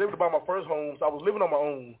I was able to buy my first home. So I was living on my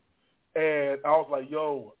own, and I was like,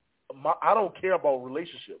 yo, I don't care about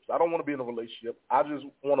relationships. I don't want to be in a relationship. I just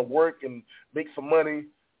want to work and make some money,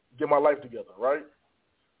 get my life together, right?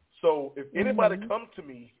 So if anybody comes to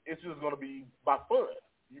me, it's just going to be by fun.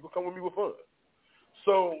 You can come with me with fun.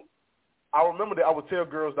 So I remember that I would tell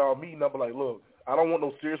girls that I was meeting, I'd be like, look, I don't want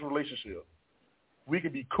no serious relationship. We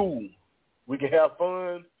can be cool. We can have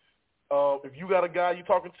fun. If you got a guy you're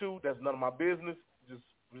talking to, that's none of my business. Just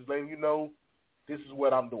letting you know, this is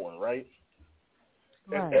what I'm doing, right?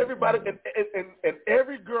 Right. And everybody, and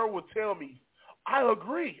every girl would tell me, I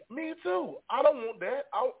agree. Me too. I don't want that.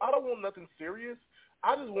 I don't want nothing serious.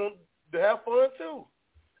 I just want to have fun too.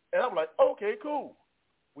 And I'm like, okay, cool.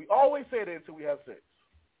 We always say that until we have sex.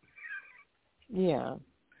 Yeah,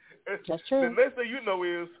 that's true. The next thing you know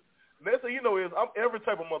is I'm every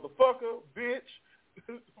type of motherfucker, bitch.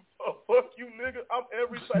 Fuck you, nigga. I'm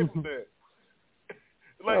every type of that.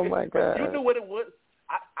 Like, oh my God. You knew what it was.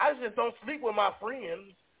 I just don't sleep with my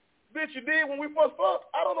friends. Bitch, you did when we first fucked.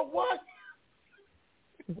 I don't know why.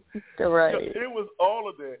 Right. It was all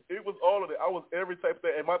of that. I was every type of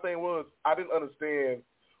that. And my thing was, I didn't understand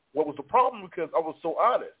what was the problem because I was so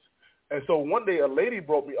honest. And so one day a lady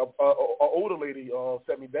brought me, an older lady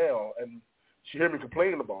sat me down, and she heard me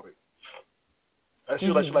complaining about it. And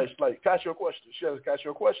she was like, can I ask you a question? She asked, can I ask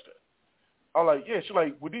you a question? I'm like, yeah. She's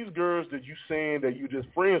like, with these girls that you saying that you just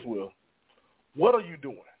friends with, what are you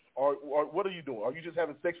doing? Or what are you doing? Are you just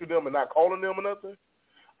having sex with them and not calling them or nothing?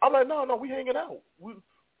 I'm like, no, we hanging out.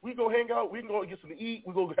 We go hang out. We can go get something to eat.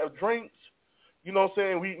 We go have drinks. You know what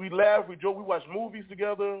I'm saying? We laugh, we joke, we watch movies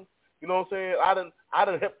together. You know what I'm saying? I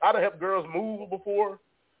done helped girls move before.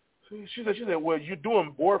 She said, well, you're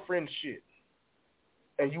doing boyfriend shit.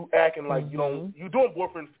 And you acting like you doing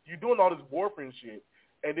all this boyfriend shit,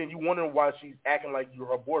 and then you wondering why she's acting like you're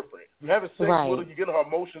her boyfriend. You having sex with her, you get her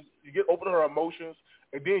emotions, you get open to her emotions,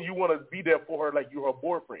 and then you want to be there for her like you're her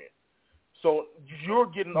boyfriend. So you're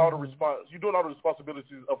getting all the you're doing all the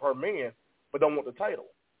responsibilities of her man, but don't want the title.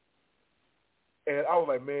 And I was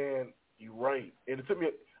like, man, you're right. And it took me.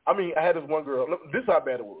 I mean, I had this one girl. This is how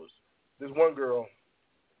bad it was. This one girl,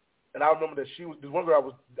 and I remember that she was this one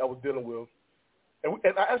girl I was dealing with. And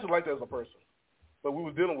I actually liked her as a person, but we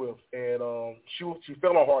was dealing with, and she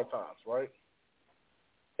fell on hard times, right?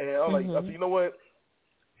 And I was like, I said, you know what?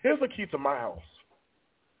 Here's the key to my house.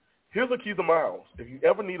 Here's the key to my house. If you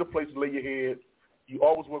ever need a place to lay your head, you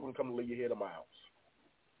always welcome to come to lay your head in my house.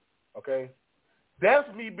 Okay? That's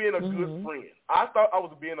me being a good friend. I thought I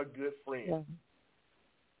was being a good friend.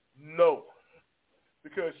 Yeah. No,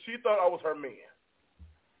 because she thought I was her man.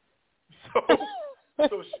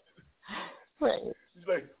 So she. Right. She's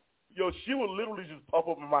like, yo, she would literally just pop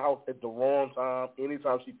up in my house at the wrong time,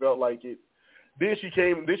 anytime she felt like it. Then she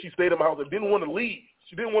stayed in my house and didn't want to leave.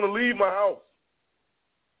 She didn't want to leave my house.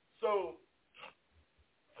 So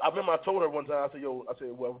I remember I told her one time. I said,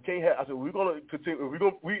 well, we can't have. I said, we're gonna continue.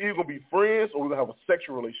 We either gonna be friends or we're gonna have a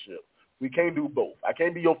sexual relationship. We can't do both. I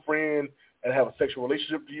can't be your friend and have a sexual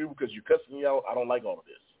relationship with you because you're cussing me out. I don't like all of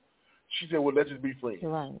this. She said, well, let's just be friends.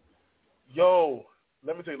 Right. Yo,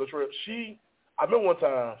 let me tell you, Latrell, I remember one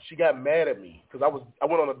time she got mad at me because I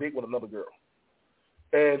went on a date with another girl.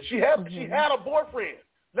 And she had a boyfriend.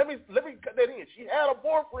 Let me cut that in. She had a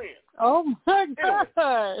boyfriend. Oh my anyway,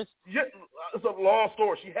 gosh. Yeah, it's a long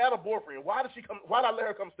story. She had a boyfriend. Why did I let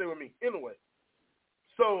her come stay with me? Anyway.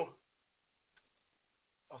 So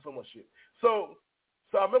much shit. So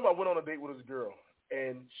I remember I went on a date with this girl,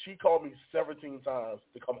 and she called me 17 times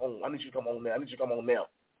to come home. I need you to come home now. I need you to come home now.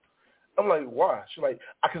 I'm like, why? She's like,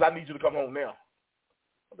 because I need you to come home now.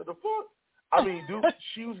 I said, the fuck? I mean, dude,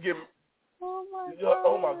 she was getting,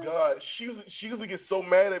 oh my God. She used to get so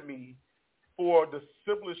mad at me for the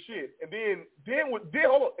simplest shit. And then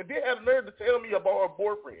hold on, and then had the nerve to tell me about her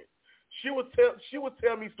boyfriend. She would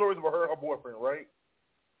tell me stories about her boyfriend, right?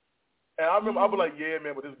 And I remember, I'd be like, yeah,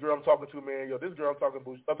 man, but this girl I'm talking to, man, this girl I'm talking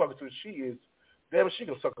to, she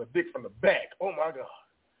can suck a dick from the back. Oh my God.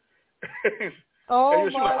 Oh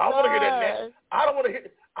and she my like, God. I want to hear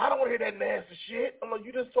that. I don't want to hear that nasty shit. I'm like,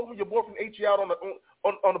 you just told me your boyfriend ate you out on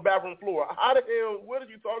the bathroom floor. How the hell? What are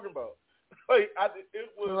you talking about? Like, it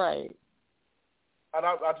was right. And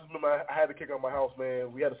I just remember I had to kick out my house,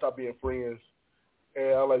 man. We had to stop being friends.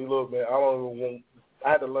 And I'm like, look, man, I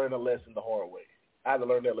had to learn a lesson the hard way. I had to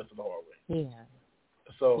learn that lesson the hard way. Yeah.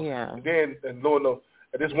 So yeah. Then, and Lord knows,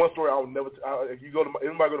 and this one story I will never. If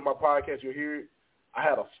anybody go to my podcast, you'll hear it. I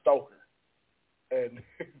had a stalker, and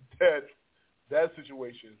that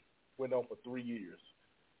situation went on for 3 years.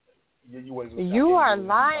 You are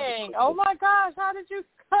lying. Oh my gosh! How did you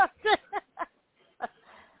stop it?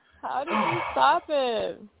 How did you stop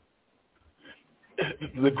it?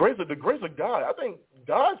 The grace of God. I think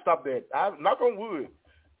God stopped that. Knock on wood.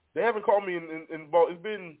 They haven't called me in ball. It's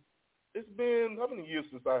been how many years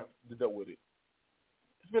since I dealt with it?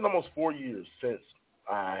 It's been almost 4 years since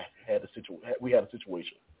we had a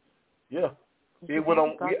situation. Yeah, it went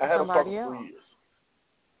on. I had a stalker for 3 years.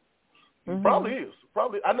 Mm-hmm. Probably is.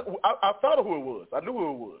 Probably. I found out who it was. I knew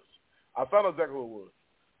who it was. I found out exactly who it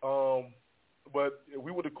was. But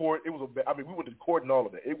we went to court. We went to court and all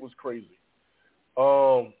of that. It was crazy.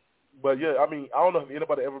 But yeah, I mean, I don't know if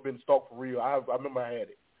anybody ever been stalked for real. I remember I had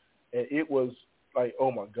it, and it was like,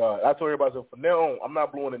 oh my God. I told everybody, so from now on, I'm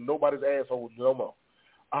not blowing in nobody's asshole no more.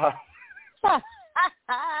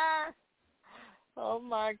 Oh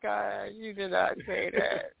my God, you did not say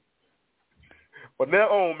that. But now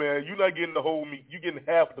on, man, you're not getting the whole meat. You're getting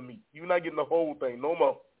half the meat. You're not getting the whole thing no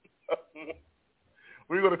more.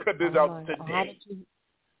 We're gonna cut this out today.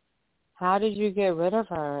 How did you get rid of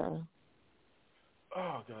her?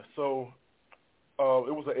 Oh God! So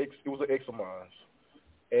it was an ex of mine,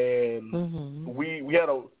 and we had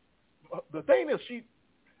the thing is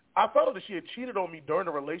I found out that she had cheated on me during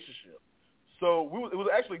the relationship. So it was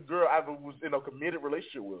actually a girl I was in a committed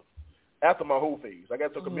relationship with after my whole phase. I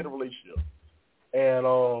got to a committed relationship, and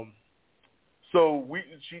so we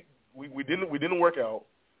didn't work out.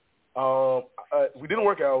 We didn't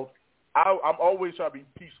work out. I'm always trying to be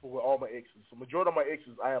peaceful with all my exes. So majority of my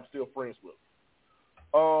exes I am still friends with.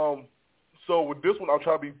 So with this one, I'm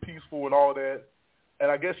trying to be peaceful and all that.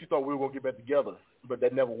 And I guess she thought we were going to get back together, but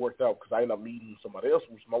that never worked out because I ended up meeting somebody else,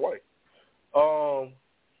 which is my wife.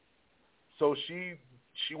 So she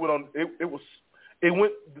went on. It was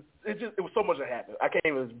so much that happened. I can't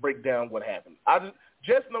even break down what happened. I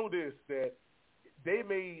just know this, that they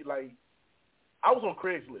made, like, I was on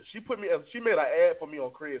Craigslist. She made an ad for me on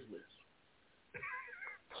Craigslist.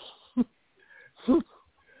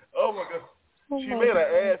 Oh my God. She made an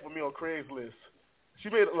ad for me on Craigslist. She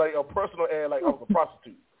made like a personal ad, like I was a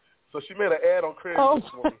prostitute. So she made an ad on Craigslist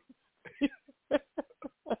for me.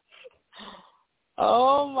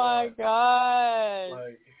 Oh my God.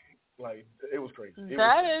 Like it was crazy.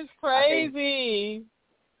 That is crazy.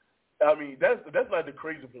 I mean, that's not the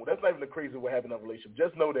crazy point. That's not even the crazy what happened in a relationship.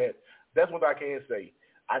 Just know that that's what I can say.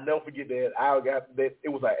 I never forget that it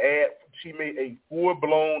was an ad. She made a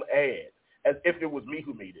full-blown ad as if it was me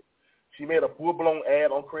who made it. She made a full-blown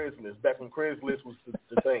ad on Craigslist back when Craigslist was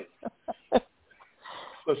the thing.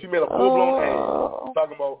 So she made a full-blown ad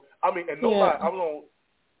talking about. I mean, and no lie, I was on.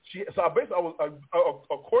 So basically, I was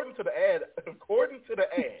according to the ad,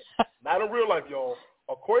 not in real life, y'all.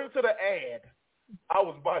 According to the ad, I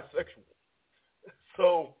was bisexual.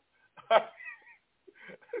 So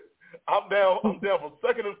I'm down for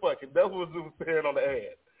sucking and fucking. That's what it was saying on the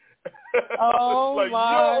ad. Oh like,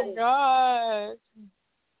 my God.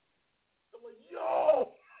 I'm like,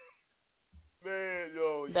 yo. Man,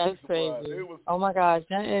 yo, that's crazy. Oh my gosh,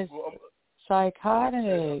 that is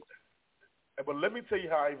psychotic. But let me tell you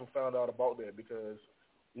how I even found out about that, because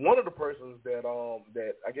one of the persons that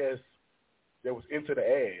I guess that was into the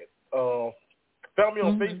ad found me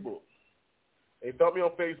on Facebook. They found me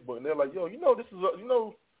on Facebook, and they're like, "Yo, this is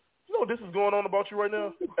this is going on about you right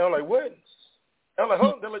now." And I'm like, "What?" And I'm like,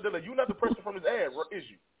 "Huh?" They're like, "You're not the person from this ad, is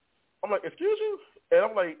you?" I'm like, "Excuse you?" And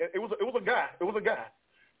I'm like, "It was a guy. It was a guy."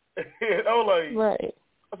 And I was like, "Right."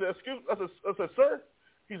 I said, "Excuse." I said, "Sir."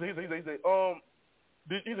 He said,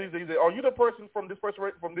 "Are you the person from this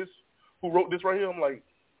who wrote this right here?" I'm like,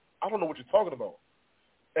 "I don't know what you're talking about."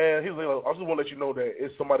 And he's like, "I just want to let you know that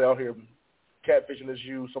it's somebody out here catfishing as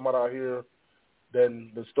you, somebody out here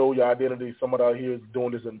that stole your identity, somebody out here is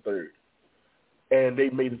doing this and third. And they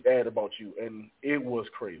made this ad about you, and it was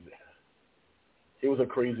crazy. It was a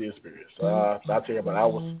crazy experience. I tell you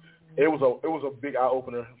about it. It was a big eye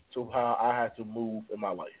opener to how I had to move in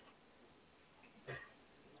my life.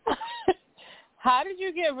 How did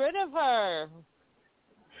you get rid of her?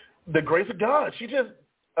 The grace of God.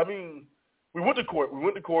 We went to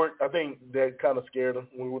court. I think that kind of scared her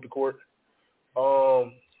when we went to court.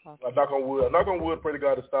 Okay. I'm knock on wood, pray to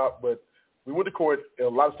God to stop, but we went to court, and a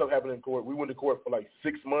lot of stuff happened in court. We went to court for like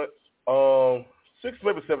 6 months. 6,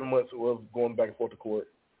 maybe 7 months of going back and forth to court.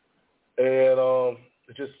 And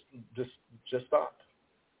it just stopped.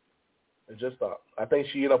 It just stopped. I think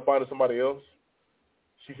she ended up finding somebody else.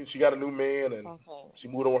 She got a new man, and she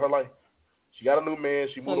moved on with her life. She got a new man.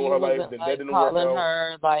 She moved on with her life. Then that didn't work out.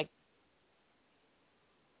 Her, like,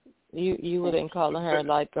 you wouldn't calling her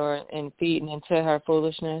and feeding into her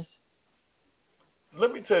foolishness?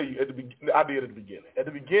 Let me tell you, I did at the beginning. At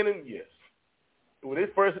the beginning, yes. When the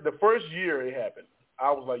first year it happened,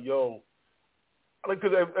 I was like, "Yo,"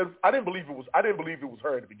 because I didn't believe it was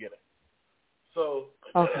her at the beginning. So,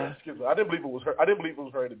 excuse me, I didn't believe it was her. I didn't believe it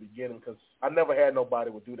was her at the beginning because I never had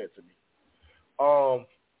nobody would do that to me.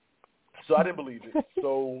 So I didn't believe it.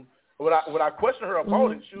 So when I questioned her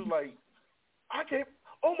about it, she was like, "I can't.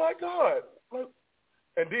 Oh my God!"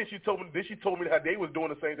 And then she told me how they was doing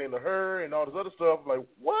the same thing to her and all this other stuff. Like,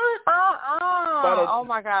 what? Oh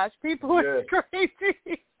my gosh, people are crazy.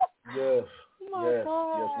 Yes. Oh my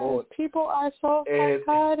God. Yes, Lord. People are so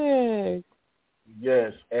psychotic.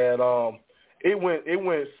 Yes, and it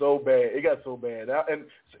went so bad. It got so bad, and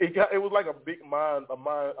it was like a mind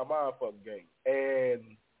fuck game.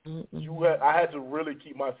 And I had to really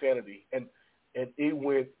keep my sanity, and it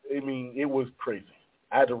went. It was crazy.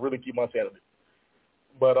 I had to really keep my sanity.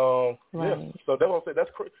 But yeah. So that's what I'm saying.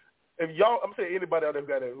 That's crazy. If y'all, I'm saying anybody out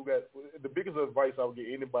there who got the biggest advice I would give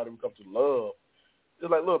anybody who comes to love is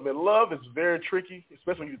like, look, man, love is very tricky,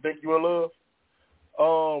 especially when you think you're in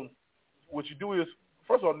love. What you do is,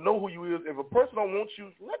 first of all, know who you is. If a person don't want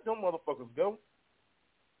you, let them motherfuckers go.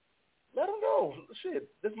 Let them go. Shit,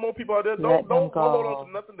 there's more people out there. Don't hold on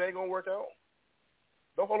to nothing that ain't gonna work out.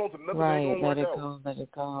 Don't hold on to nothing that ain't gonna work out. Let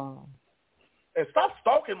it go. And stop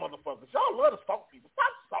stalking motherfuckers. Y'all love to stalk people.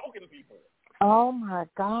 Stop stalking people. Oh my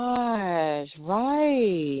gosh!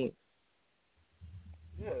 Right.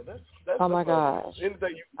 Yeah, that's. Oh my gosh!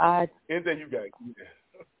 Anything you got.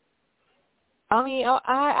 Yeah.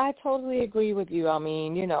 I totally agree with you.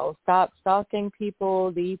 Stop stalking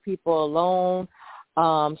people. Leave people alone.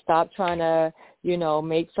 Stop trying to,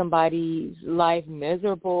 make somebody's life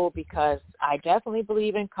miserable, because I definitely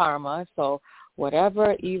believe in karma. So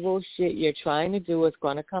whatever evil shit you're trying to do is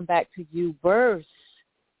going to come back to you worse.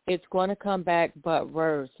 It's going to come back but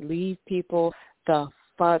worse. Leave people the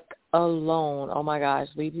fuck alone. Oh my gosh,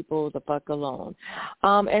 leave people the fuck alone.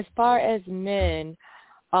 As far as men,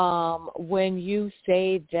 when you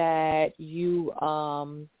say that you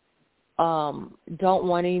don't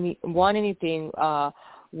want anything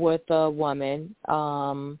with a woman,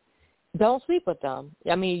 don't sleep with them.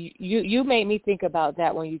 You made me think about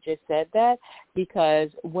that when you just said that, because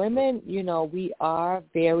women, we are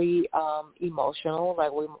very emotional.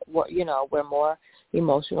 Like we're more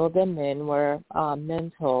emotional than men. We're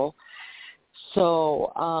mental.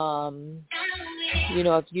 So,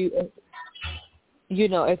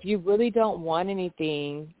 if you really don't want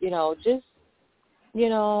anything, just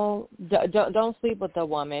don't sleep with a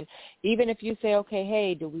woman. Even if you say, okay,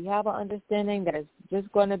 hey, do we have an understanding that it's just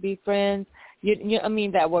going to be friends?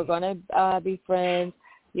 That we're going to be friends.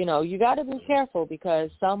 You got to be careful, because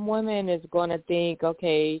some women is going to think,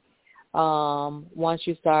 okay, once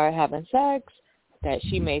you start having sex, that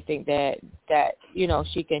she may think that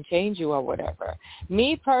she can change you or whatever.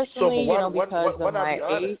 Me personally, because of my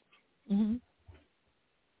age.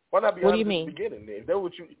 Why not be what honest do you mean? at the beginning? If that's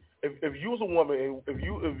what you, if you was a woman, and if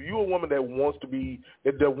you a woman that wants to be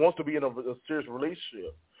in a serious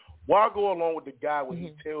relationship, why go along with the guy when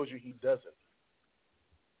he tells you he doesn't?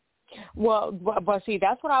 Well, but see,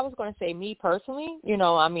 that's what I was going to say. Me personally,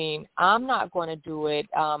 I mean, I'm not going to do it.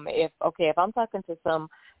 If I'm talking to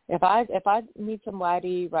if I meet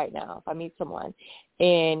somebody right now, if I meet someone,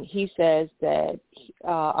 and he says that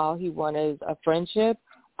all he wants is a friendship,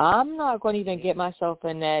 I'm not going to even get myself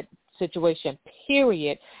in that situation,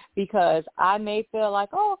 period, because I may feel like,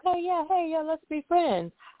 oh, okay, yeah, hey, yeah, let's be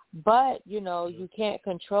friends. But, you can't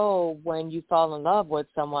control when you fall in love with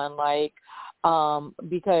someone,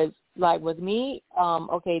 because, with me,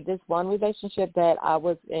 this one relationship that I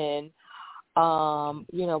was in,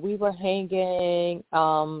 we were hanging,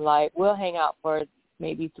 we'll hang out for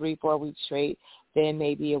maybe 3-4 weeks straight, then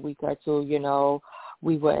maybe a week or two,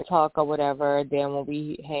 we wouldn't talk or whatever. Then when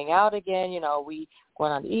we hang out again, we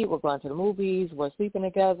going out to eat, we're going to the movies, we're sleeping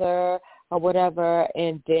together or whatever.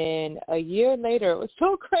 And then a year later, it was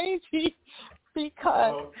so crazy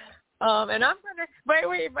because, and I'm going to,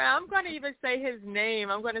 wait, I'm going to even say his name.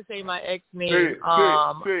 I'm going to say my ex name.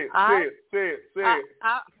 Say it.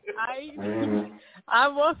 I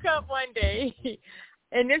woke up one day,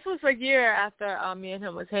 and this was a year after me and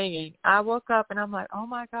him was hanging. I woke up, and I'm like, oh,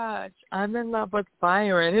 my gosh, I'm in love with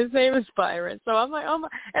Byron. His name is Byron. So I'm like, oh, my.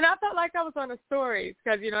 And I felt like I was on the stories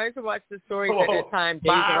because, I used to watch the stories at that time,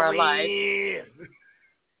 Days of Our Life.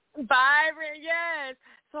 Byron, yes.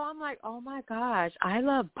 So I'm like, oh, my gosh, I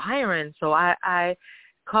love Byron. So I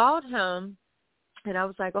called him, and I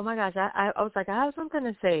was like, oh, my gosh, I was like, I have something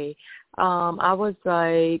to say. I was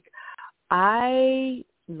like, I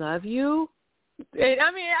love you. And I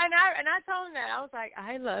told him that. I was like,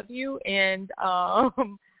 I love you, and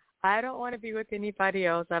I don't want to be with anybody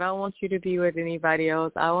else. I don't want you to be with anybody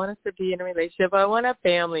else. I want us to be in a relationship. I want a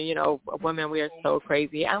family. Women, we are so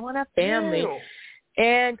crazy. I want a family.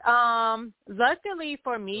 And luckily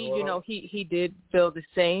for me, he did feel the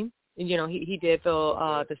same. He did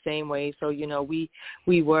feel the same way. So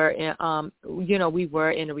we were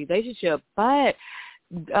in a relationship, but.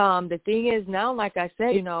 The thing is now, like I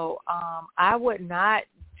said, I would not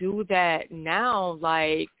do that now,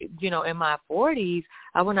 in my 40s.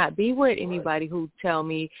 I would not be with anybody who tell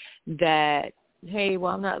me that, hey,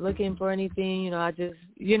 well, I'm not looking for anything, I just,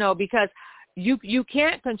 because you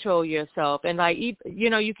can't control yourself. And,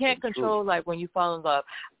 you can't control, when you fall in love.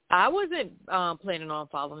 I wasn't planning on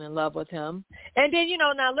falling in love with him. And then,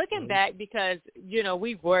 now looking back, because,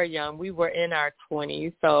 we were young. We were in our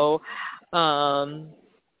 20s. So,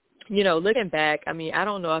 looking back, I mean, I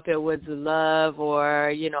don't know if it was love or,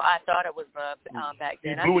 I thought it was love back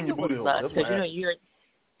then. I think it was love because, you're,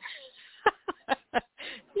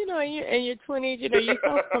 in your 20s, you're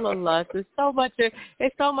so full of lust. It's so much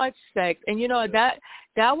sex. And,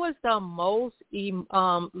 that was the most,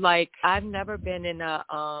 I've never been in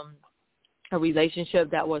a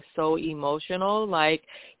relationship that was so emotional. Like,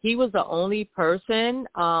 he was the only person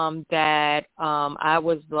that I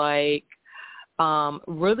was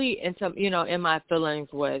really into, in my feelings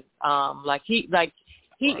with, now he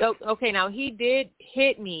did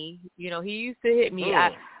hit me, he used to hit me.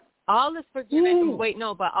 All is forgiven. Wait,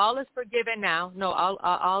 no, but all is forgiven now. No,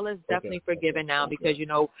 all is definitely forgiven now because,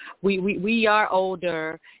 we are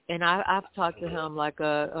older, and I've talked to him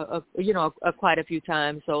quite a few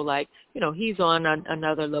times. So he's on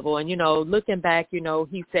another level, and, looking back,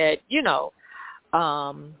 he said, he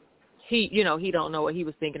don't know what he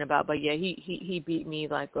was thinking about, but yeah, he beat me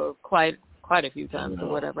quite a few times or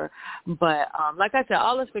whatever. But like I said,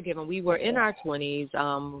 all is forgiven. We were in our 20s.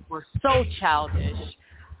 We're so childish.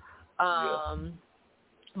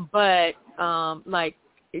 But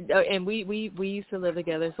and we used to live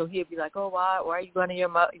together, so he'd be like, oh, why are you going to your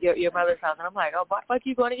mother's house? And I'm like, oh, why the fuck are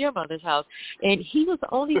you going to your mother's house? And he was the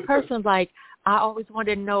only person I always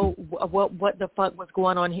wanted to know what the fuck was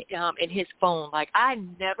going on in his phone. I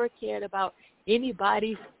never cared about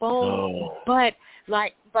anybody's phone, but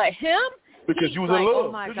him. Because you was in love.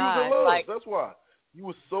 Oh my God, that's why. You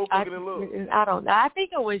were so fucking in love. I don't know. I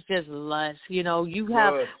think it was just lust. You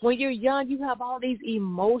have when you're young, you have all these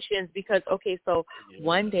emotions because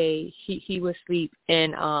one day he was asleep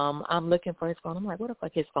and I'm looking for his phone. I'm like, where the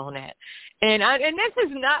fuck his phone at? And this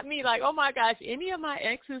is not me. Oh my gosh, any of my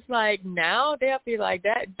exes now they'll be like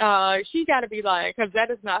that. She got to be lying because that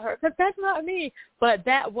is not her. Because that's not me. But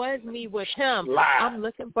that was me with him. I'm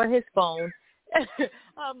looking for his phone.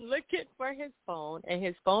 I'm looking for his phone, and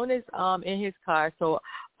his phone is in his car. So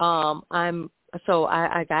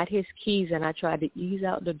I got his keys, and I tried to ease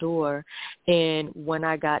out the door. And when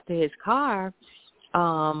I got to his car,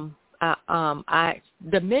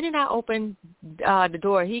 the minute I opened the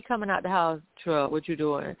door, he coming out the house. Truck, what you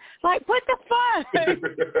doing? Like, what the fuck?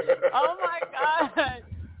 Oh my god!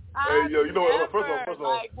 Hey, yo, you know what? First off,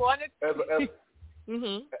 like,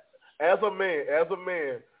 as a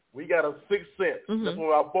man, we got a sixth sense. Mm-hmm. That's when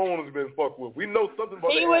our bones have been fucked with. We know something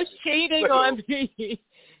about He was cheating on me.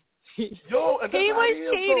 Yo, and he was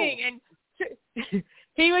cheating, and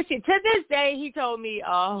he was. To this day, he told me.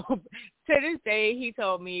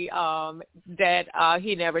 That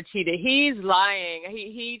he never cheated. He's lying.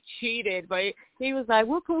 He cheated, but he was like,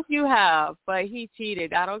 "What proof you have?" But he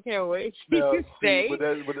cheated. I don't care what you say. But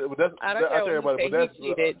that's I don't care what you say. He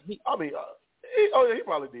cheated. I mean, he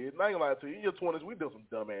probably did. I ain't gonna lie to you. In your 20s, we did some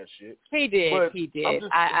dumbass shit. He did. But he did.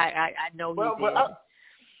 I know he did.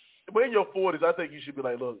 But in your 40s, I think you should be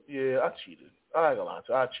like, look, yeah, I cheated. I ain't gonna lie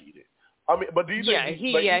to you. I cheated. I mean, but do you think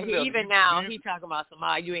even now he talking about some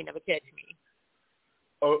you ain't never catch me.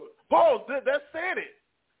 Paul, that said it.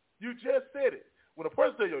 You just said it. When a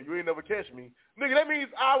person says, yo, you ain't never catch me, nigga, that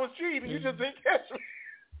means I was cheating. You just didn't catch me.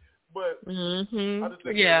 But I just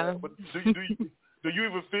think but do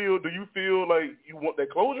you feel like you want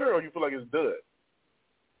that closure, or you feel like it's done?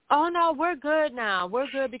 Oh no, we're good now. We're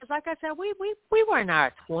good because, like I said, we were in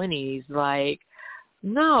our 20s. Like,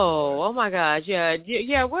 no, oh my gosh, yeah,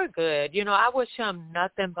 we're good. You know, I wish him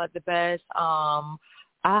nothing but the best.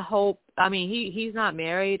 I hope. I mean, he's not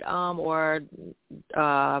married, or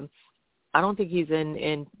I don't think he's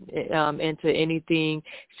into anything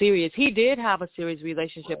serious. He did have a serious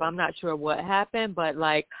relationship. I'm not sure what happened, but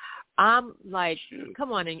like, I'm like,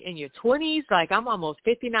 come on, in your 20s, like I'm almost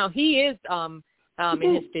 50 now. He is in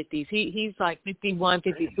his 50s. He's like 51,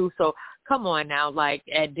 52. So come on now, like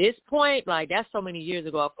at this point, like that's so many years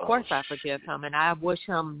ago. Of course, I forgive him, and I wish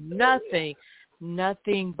him nothing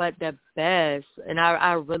but the best. And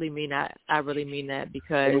I really mean that. I really mean that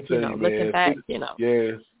because looking back,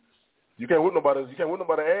 yeah, you can't whip nobody. You can't whip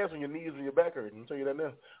nobody ass when your knees and your back hurt. I'll tell you that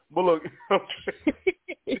now. But look,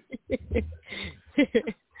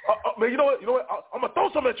 man, you know what? I'm gonna throw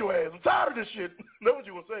something at your ass. I'm tired of this shit. That's what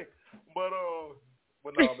you gonna say. But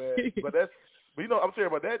no, man. But I'm saying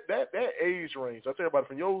about that age range. I tell you about it,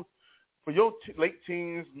 from your late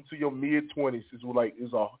teens into your mid 20s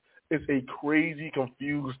it's a crazy,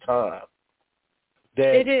 confused time.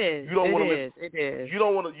 That it is. You don't want to listen. It is. You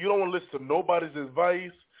don't want to listen to nobody's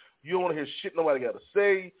advice. You don't want to hear shit nobody got to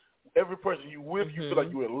say. Every person you with, you feel like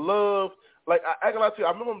you're in love. Like I can lie to you,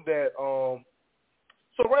 I remember that.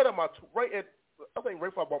 So right at I think right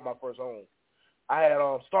before I bought my first home, I had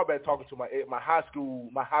started back talking to my high school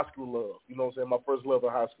love. You know what I'm saying? My first love in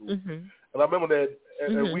high school. And I remember that,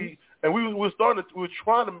 and we were trying to we're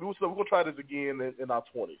gonna try this again in our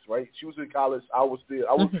 20s, right? She was in college. I was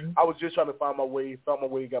just trying to found my way,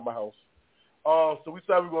 got my house. So we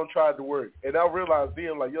decided we were gonna try it to work, and I realized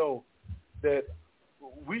then, like, yo, that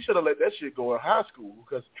we should have let that shit go in high school,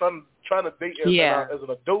 because trying to date as an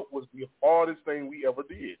adult was the hardest thing we ever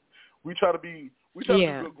did. We try to do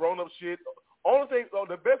good grown up shit.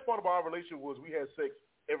 The best part about our relationship was we had sex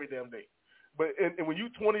every damn day. But and when you're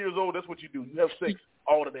 20 years old, that's what you do. You have sex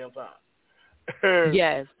all the damn time.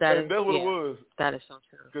 Yes, that's what it was. That is so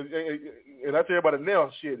true. And I tell you about it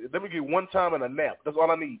now, shit. Let me get one time and a nap. That's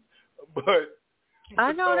all I need. But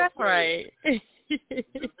I know that's right. Just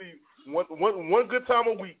be one good time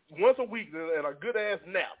a week, once a week, and a good ass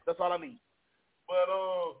nap. That's all I need. But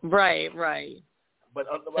right. But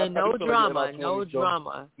and no drama. And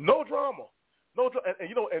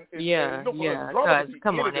because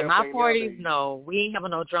come on, in my 40s, no, we ain't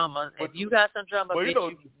having no drama. If you got some drama,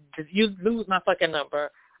 bitch, you lose my fucking number.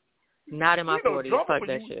 Not in my 40s. Fuck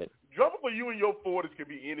that shit. Drama for you in your 40s can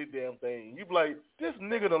be any damn thing. You be like, this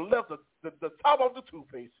nigga done left the top of the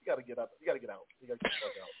toothpaste. You gotta get out. You gotta get out. You gotta get the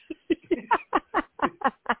fuck out.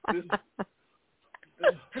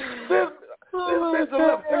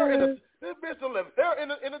 This bitch done left hair in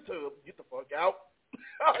the tub. Get the fuck out.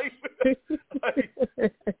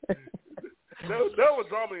 That was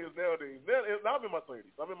drama is nowadays. Now I'm in my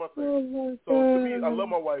 30s. So to me, I love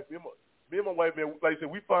my wife. Me and my wife, man, like I said,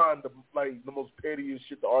 we find the most pettiest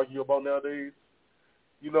shit to argue about nowadays.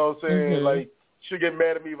 You know what I'm saying? Like, she'll get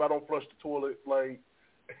mad at me if I don't flush the toilet. Like,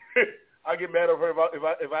 I get mad at her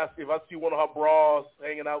if I see one of her bras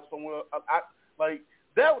hanging out somewhere.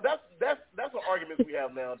 That's an argument we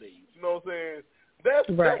have nowadays. You know what I'm saying? That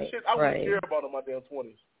shit I wouldn't care about in my damn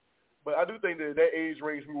 20s. But I do think that age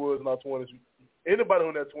range we was in our 20s. Anybody who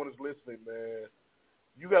in their 20s listening, man,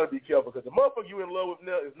 you got to be careful, because the motherfucker you in love with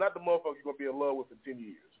now is not the motherfucker you're going to be in love with in 10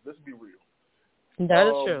 years. Let's be real. That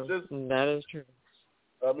is true. That is true.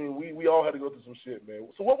 I mean, we all had to go through some shit, man.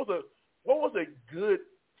 So what was a good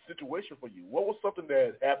situation situation for you? What was something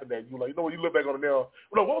that happened that you like? You know, when you look back on it now.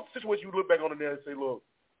 No, what was the situation you look back on it now and say, look,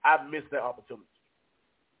 I missed that opportunity?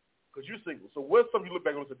 Because you're single. So what's something you look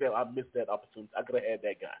back on and say, damn, I missed that opportunity. I could have had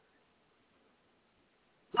that guy.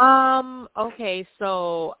 Okay,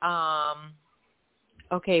 so,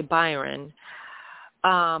 Byron.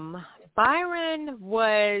 Byron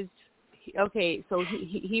was, okay, so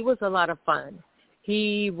he was a lot of fun.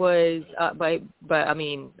 He was, but I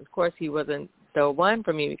mean, of course he wasn't the one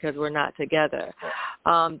for me because we're not together.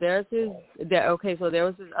 So there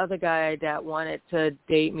was this other guy that wanted to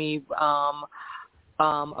date me,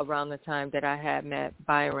 around the time that I had met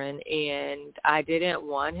Byron, and I didn't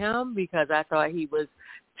want him because I thought he was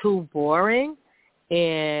too boring.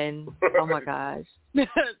 And oh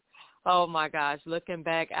my gosh, looking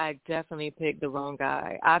back, I definitely picked the wrong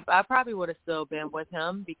guy. I probably would have still been with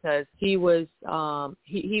him because he was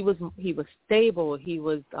he was stable, he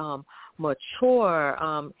was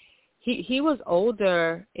mature. He was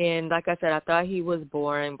older, and like I said, I thought he was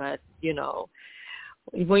boring, but you know,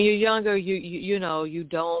 when you're younger, you know, you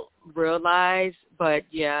don't realize. But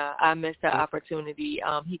yeah, I missed that opportunity.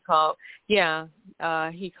 He called me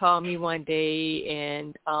one day,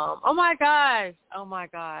 and oh my gosh.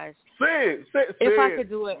 Say if I it. could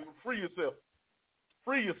do it. Free yourself.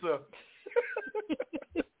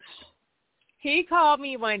 He called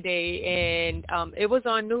me one day, and it was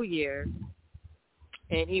on New Year.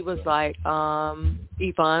 And he was like,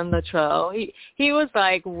 Yvonne Latrell. He was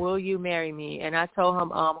like, will you marry me? And I told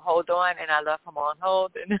him, hold on, and I left him on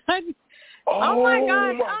hold. And oh my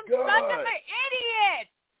gosh, I'm such an idiot.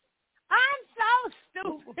 I'm so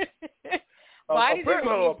stupid. Why did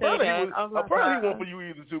you say that? Apparently he wasn't for you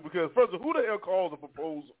either, too, because first of all, who the hell calls to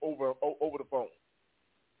propose over the phone?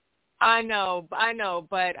 I know,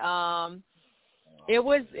 but it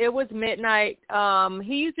was midnight.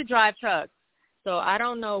 He used to drive trucks. So I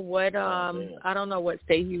don't know what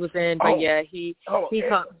state he was in, but he drove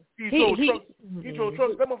trucks.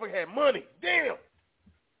 That motherfucker had money. Damn.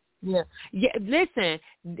 Yeah. Listen,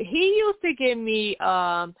 he used to give me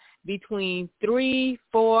between $300,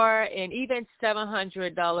 $400, and even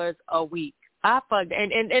 $700 a week. I fucked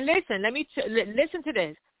and listen. Listen to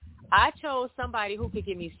this. I chose somebody who could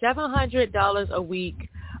give me $700 a week.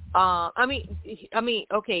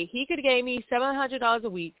 Okay, he could have gave me $700 a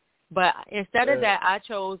week. But instead of that, I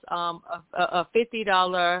chose a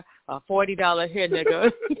 $50, a $40 here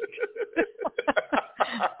nigga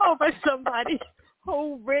over somebody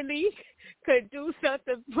who really could do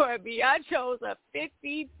something for me. I chose a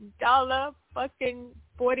 $50 fucking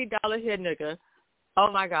 $40 here nigga. Oh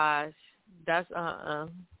my gosh, that's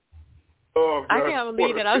Oh, I can't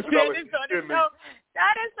believe that I'm saying this on the show.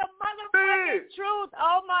 That is the motherfucking truth.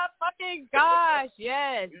 Oh my fucking gosh,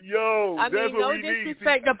 yes. Yo, I mean, no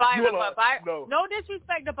disrespect to Byron, but no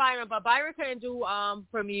disrespect to Byron, but Byron couldn't do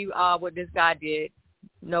for me what this guy did.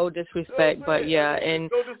 No disrespect, but yeah, and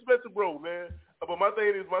no disrespect to bro, man. But my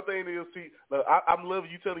thing is, see, look, I'm loving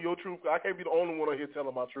you telling your truth. I can't be the only one on here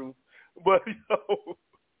telling my truth, but yo.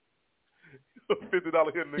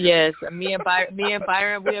 $50 hit nigga. Yes, me and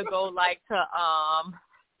Byron, we'll go like to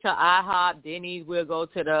IHOP, Denny's. We'll go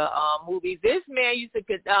to the movies. This man used to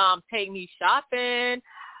take me shopping.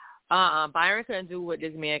 Byron couldn't do what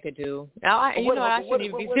this man could do. Now, I shouldn't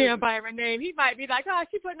even be saying Byron's name. He might be like, oh,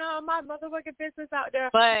 she putting my motherfucking business out there.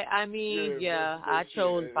 But I mean, I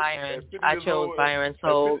chose Byron. I chose Byron.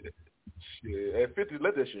 So at 50,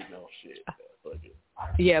 let that shit go. Shit.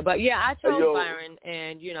 Yeah, but I chose Byron,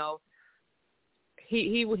 and you know.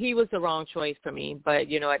 He was the wrong choice for me, but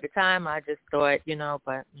you know, at the time I just thought, you know,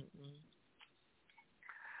 but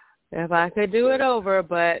if I could do it over,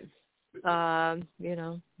 but you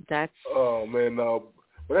know, that's. Oh man, no,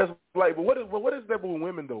 but that's like, but what is that with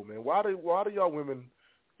women though, man? Why do y'all women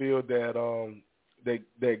feel that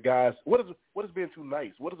that guys? What is being too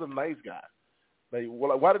nice? What is a nice guy? Like,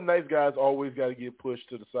 why do nice guys always got to get pushed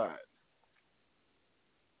to the side?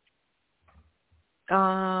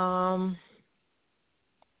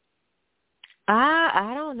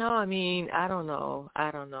 I don't know. I mean, I don't know.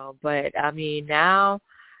 But I mean, now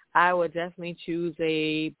I would definitely choose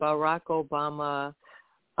a Barack Obama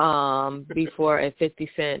before a 50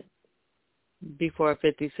 Cent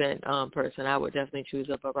person. I would definitely choose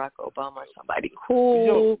a Barack Obama, somebody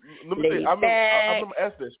cool, laid back. I remember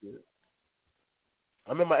asking that shit.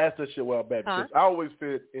 I a while back because I always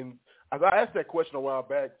fit in. I asked that question a while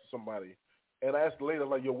back to somebody, and I asked the lady,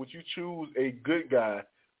 like, yo, would you choose a good guy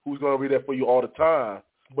who's going to be there for you all the time,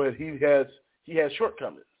 but he has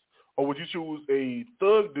shortcomings? Or would you choose a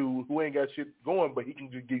thug dude who ain't got shit going, but he can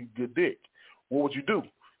just get good dick? What would you do?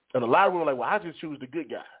 And a lot of women are like, well, I just choose the good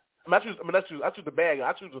guy. I choose the bad guy.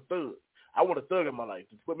 I choose a thug. I want a thug in my life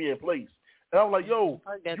to put me in place. And I was like, yo,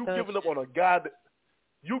 you giving up on a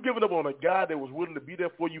guy that was willing to be there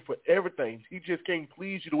for you for everything. He just can't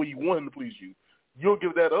please you the way you want him to please you. You'll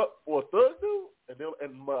give that up for a thug dude?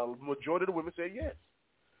 And majority of the women said yes.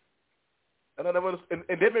 And I never understood,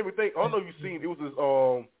 and that made me think. I don't know if you've seen it was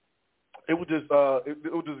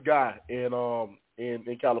this guy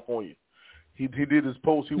in California. He did his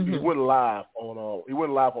post. He went live on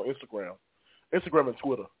Instagram and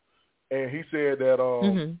Twitter, and he said that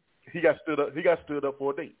he got stood up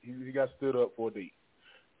for a date. He got stood up for a date,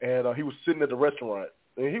 and he was sitting at the restaurant,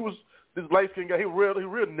 and he was this light skinned guy. He real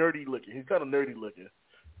nerdy looking. He's kind of nerdy looking,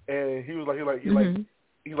 and he was like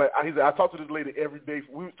I talked to this lady every day.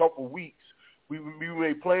 We talked for weeks. We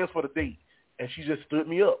made plans for the date, and she just stood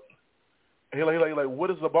me up. And he like, what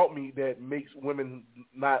is it about me that makes women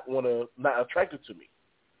not attracted to me?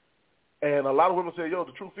 And a lot of women say, yo,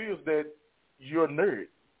 the truth is that you're a nerd.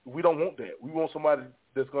 We don't want that. We want somebody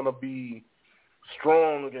that's gonna be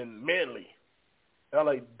strong and manly. And I'm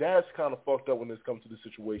like, that's kind of fucked up when this comes to the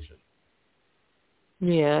situation.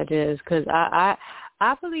 Yeah, it is, because I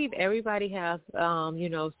believe everybody has,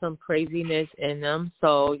 some craziness in them.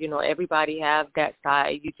 So, everybody have that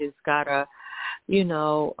side. You just gotta,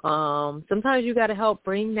 sometimes you gotta help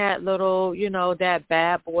bring that little, that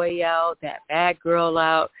bad boy out, that bad girl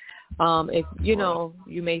out. If,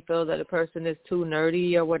 you may feel that a person is too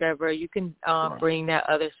nerdy or whatever, you can bring that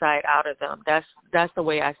other side out of them. That's the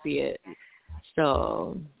way I see it.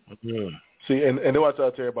 So. Yeah. See, and then I try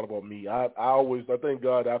to tell everybody about me. I thank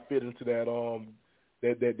God I fit into that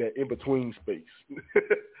that in between space.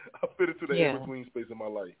 I fit into the in between space in my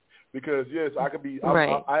life because yes, I could be.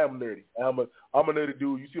 I am nerdy. I'm a nerdy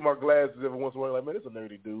dude. You see my glasses every once in a while, like man, it's a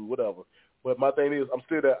nerdy dude, whatever. But my thing is, I'm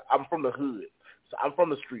from the hood. So I'm from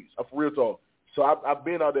the streets. I'm from real talk. So I've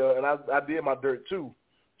been out there and I did my dirt too.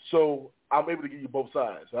 So I'm able to give you both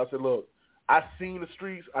sides. So I said, look, I seen the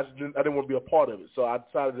streets. I didn't want to be a part of it. So I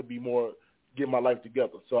decided to be more. Get my life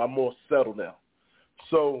together, so I'm more settled now.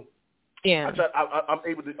 So yeah, I'm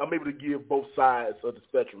able to give both sides of the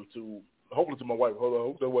spectrum to hopefully to my wife. Hold on, I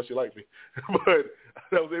hope that's what she likes me. But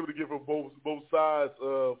I was able to give her both sides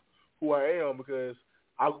of who I am because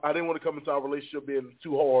I didn't want to come into our relationship being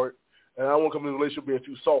too hard, and I don't want to come into a relationship being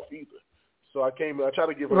too soft either. So I tried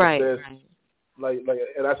to give her the best. Like,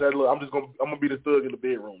 and I said, look, I'm gonna be the thug in the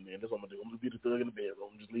bedroom, man. That's what I'm gonna do. I'm gonna be the thug in the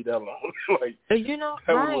bedroom. Just leave that alone. That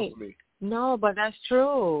was for me. No, but that's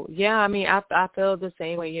true. Yeah, I mean, I feel the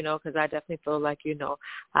same way, because I definitely feel like,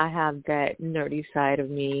 I have that nerdy side of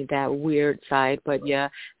me, that weird side. But yeah,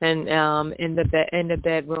 and in the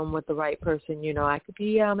bedroom with the right person, I could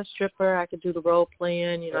be a stripper, I could do the role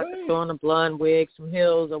playing, I could throw on a blonde wig, some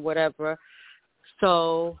heels or whatever.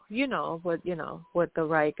 So, with the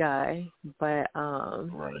right guy. But so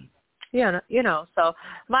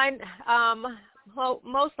mine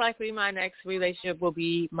most likely my next relationship will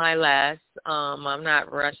be my last. I'm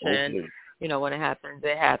not rushing. Okay. When it happens,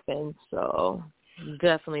 it happens. So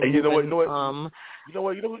definitely. And you know what?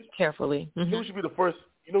 Carefully. You know who should be the first?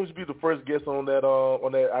 You know who should be the first guest on that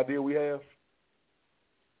idea we have?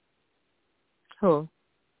 Who?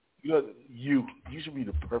 You should be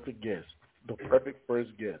the perfect guest. The perfect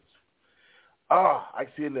first guest. I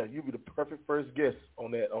see it now. You'd be the perfect first guest on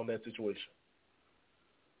that situation.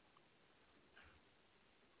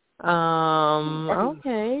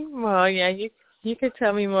 Okay. Well, yeah, you could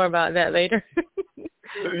tell me more about that later.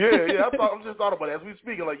 yeah. I'm just thought about it as we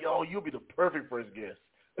speak. Like, yo, you'll be the perfect first guest.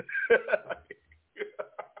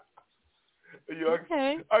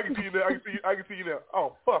 Okay. I can see you now. I can see you now.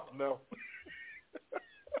 Oh, fuck no.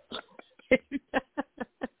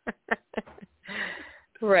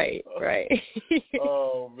 Right.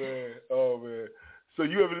 Oh man. So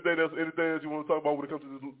you have anything else you want to talk about when it comes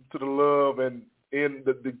to the love and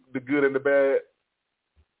the good and the bad?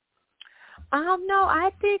 No,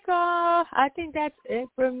 I think that's it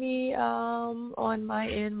for me on my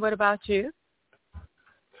end. What about you?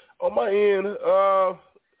 On my end,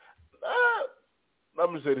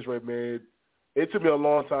 I'm gonna say this right, man. It took me a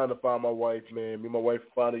long time to find my wife, man. Me and my wife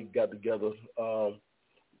finally got together.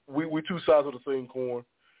 We two sides of the same coin,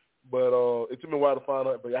 but it took me a while to find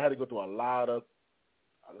her. But I had to go through a lot of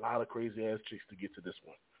crazy ass chicks to get to this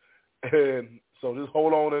one. And so just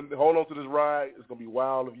hold on to this ride. It's gonna be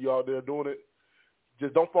wild if you out there doing it.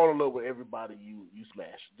 Just don't fall in love with everybody you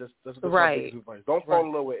smash. That's right. Don't fall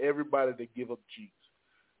in love with everybody that give up cheeks.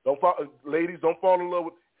 Ladies, don't fall in love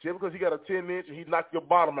with just because he got a 10-inch and he knocked your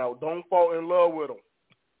bottom out. Don't fall in love with him.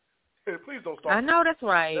 And please don't stop. I know that's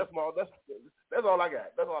right. That's all I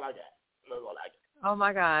got. Oh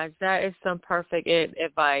my gosh, that is some perfect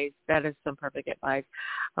advice. That is some perfect advice.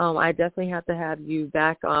 I definitely have to have you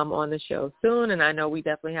back on the show soon, and I know we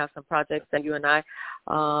definitely have some projects that you and I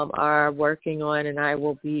are working on, and I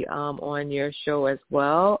will be on your show as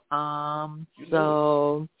well.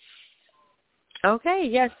 Okay,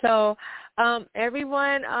 yes. So,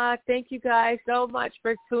 everyone, thank you guys so much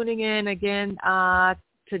for tuning in again.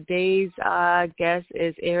 Today's guest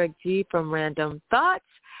is Eric G from Random Thoughts.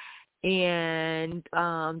 And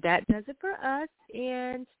that does it for us.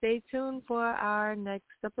 And stay tuned for our next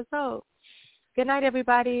episode. Good night,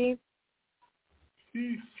 everybody.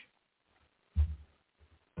 Peace.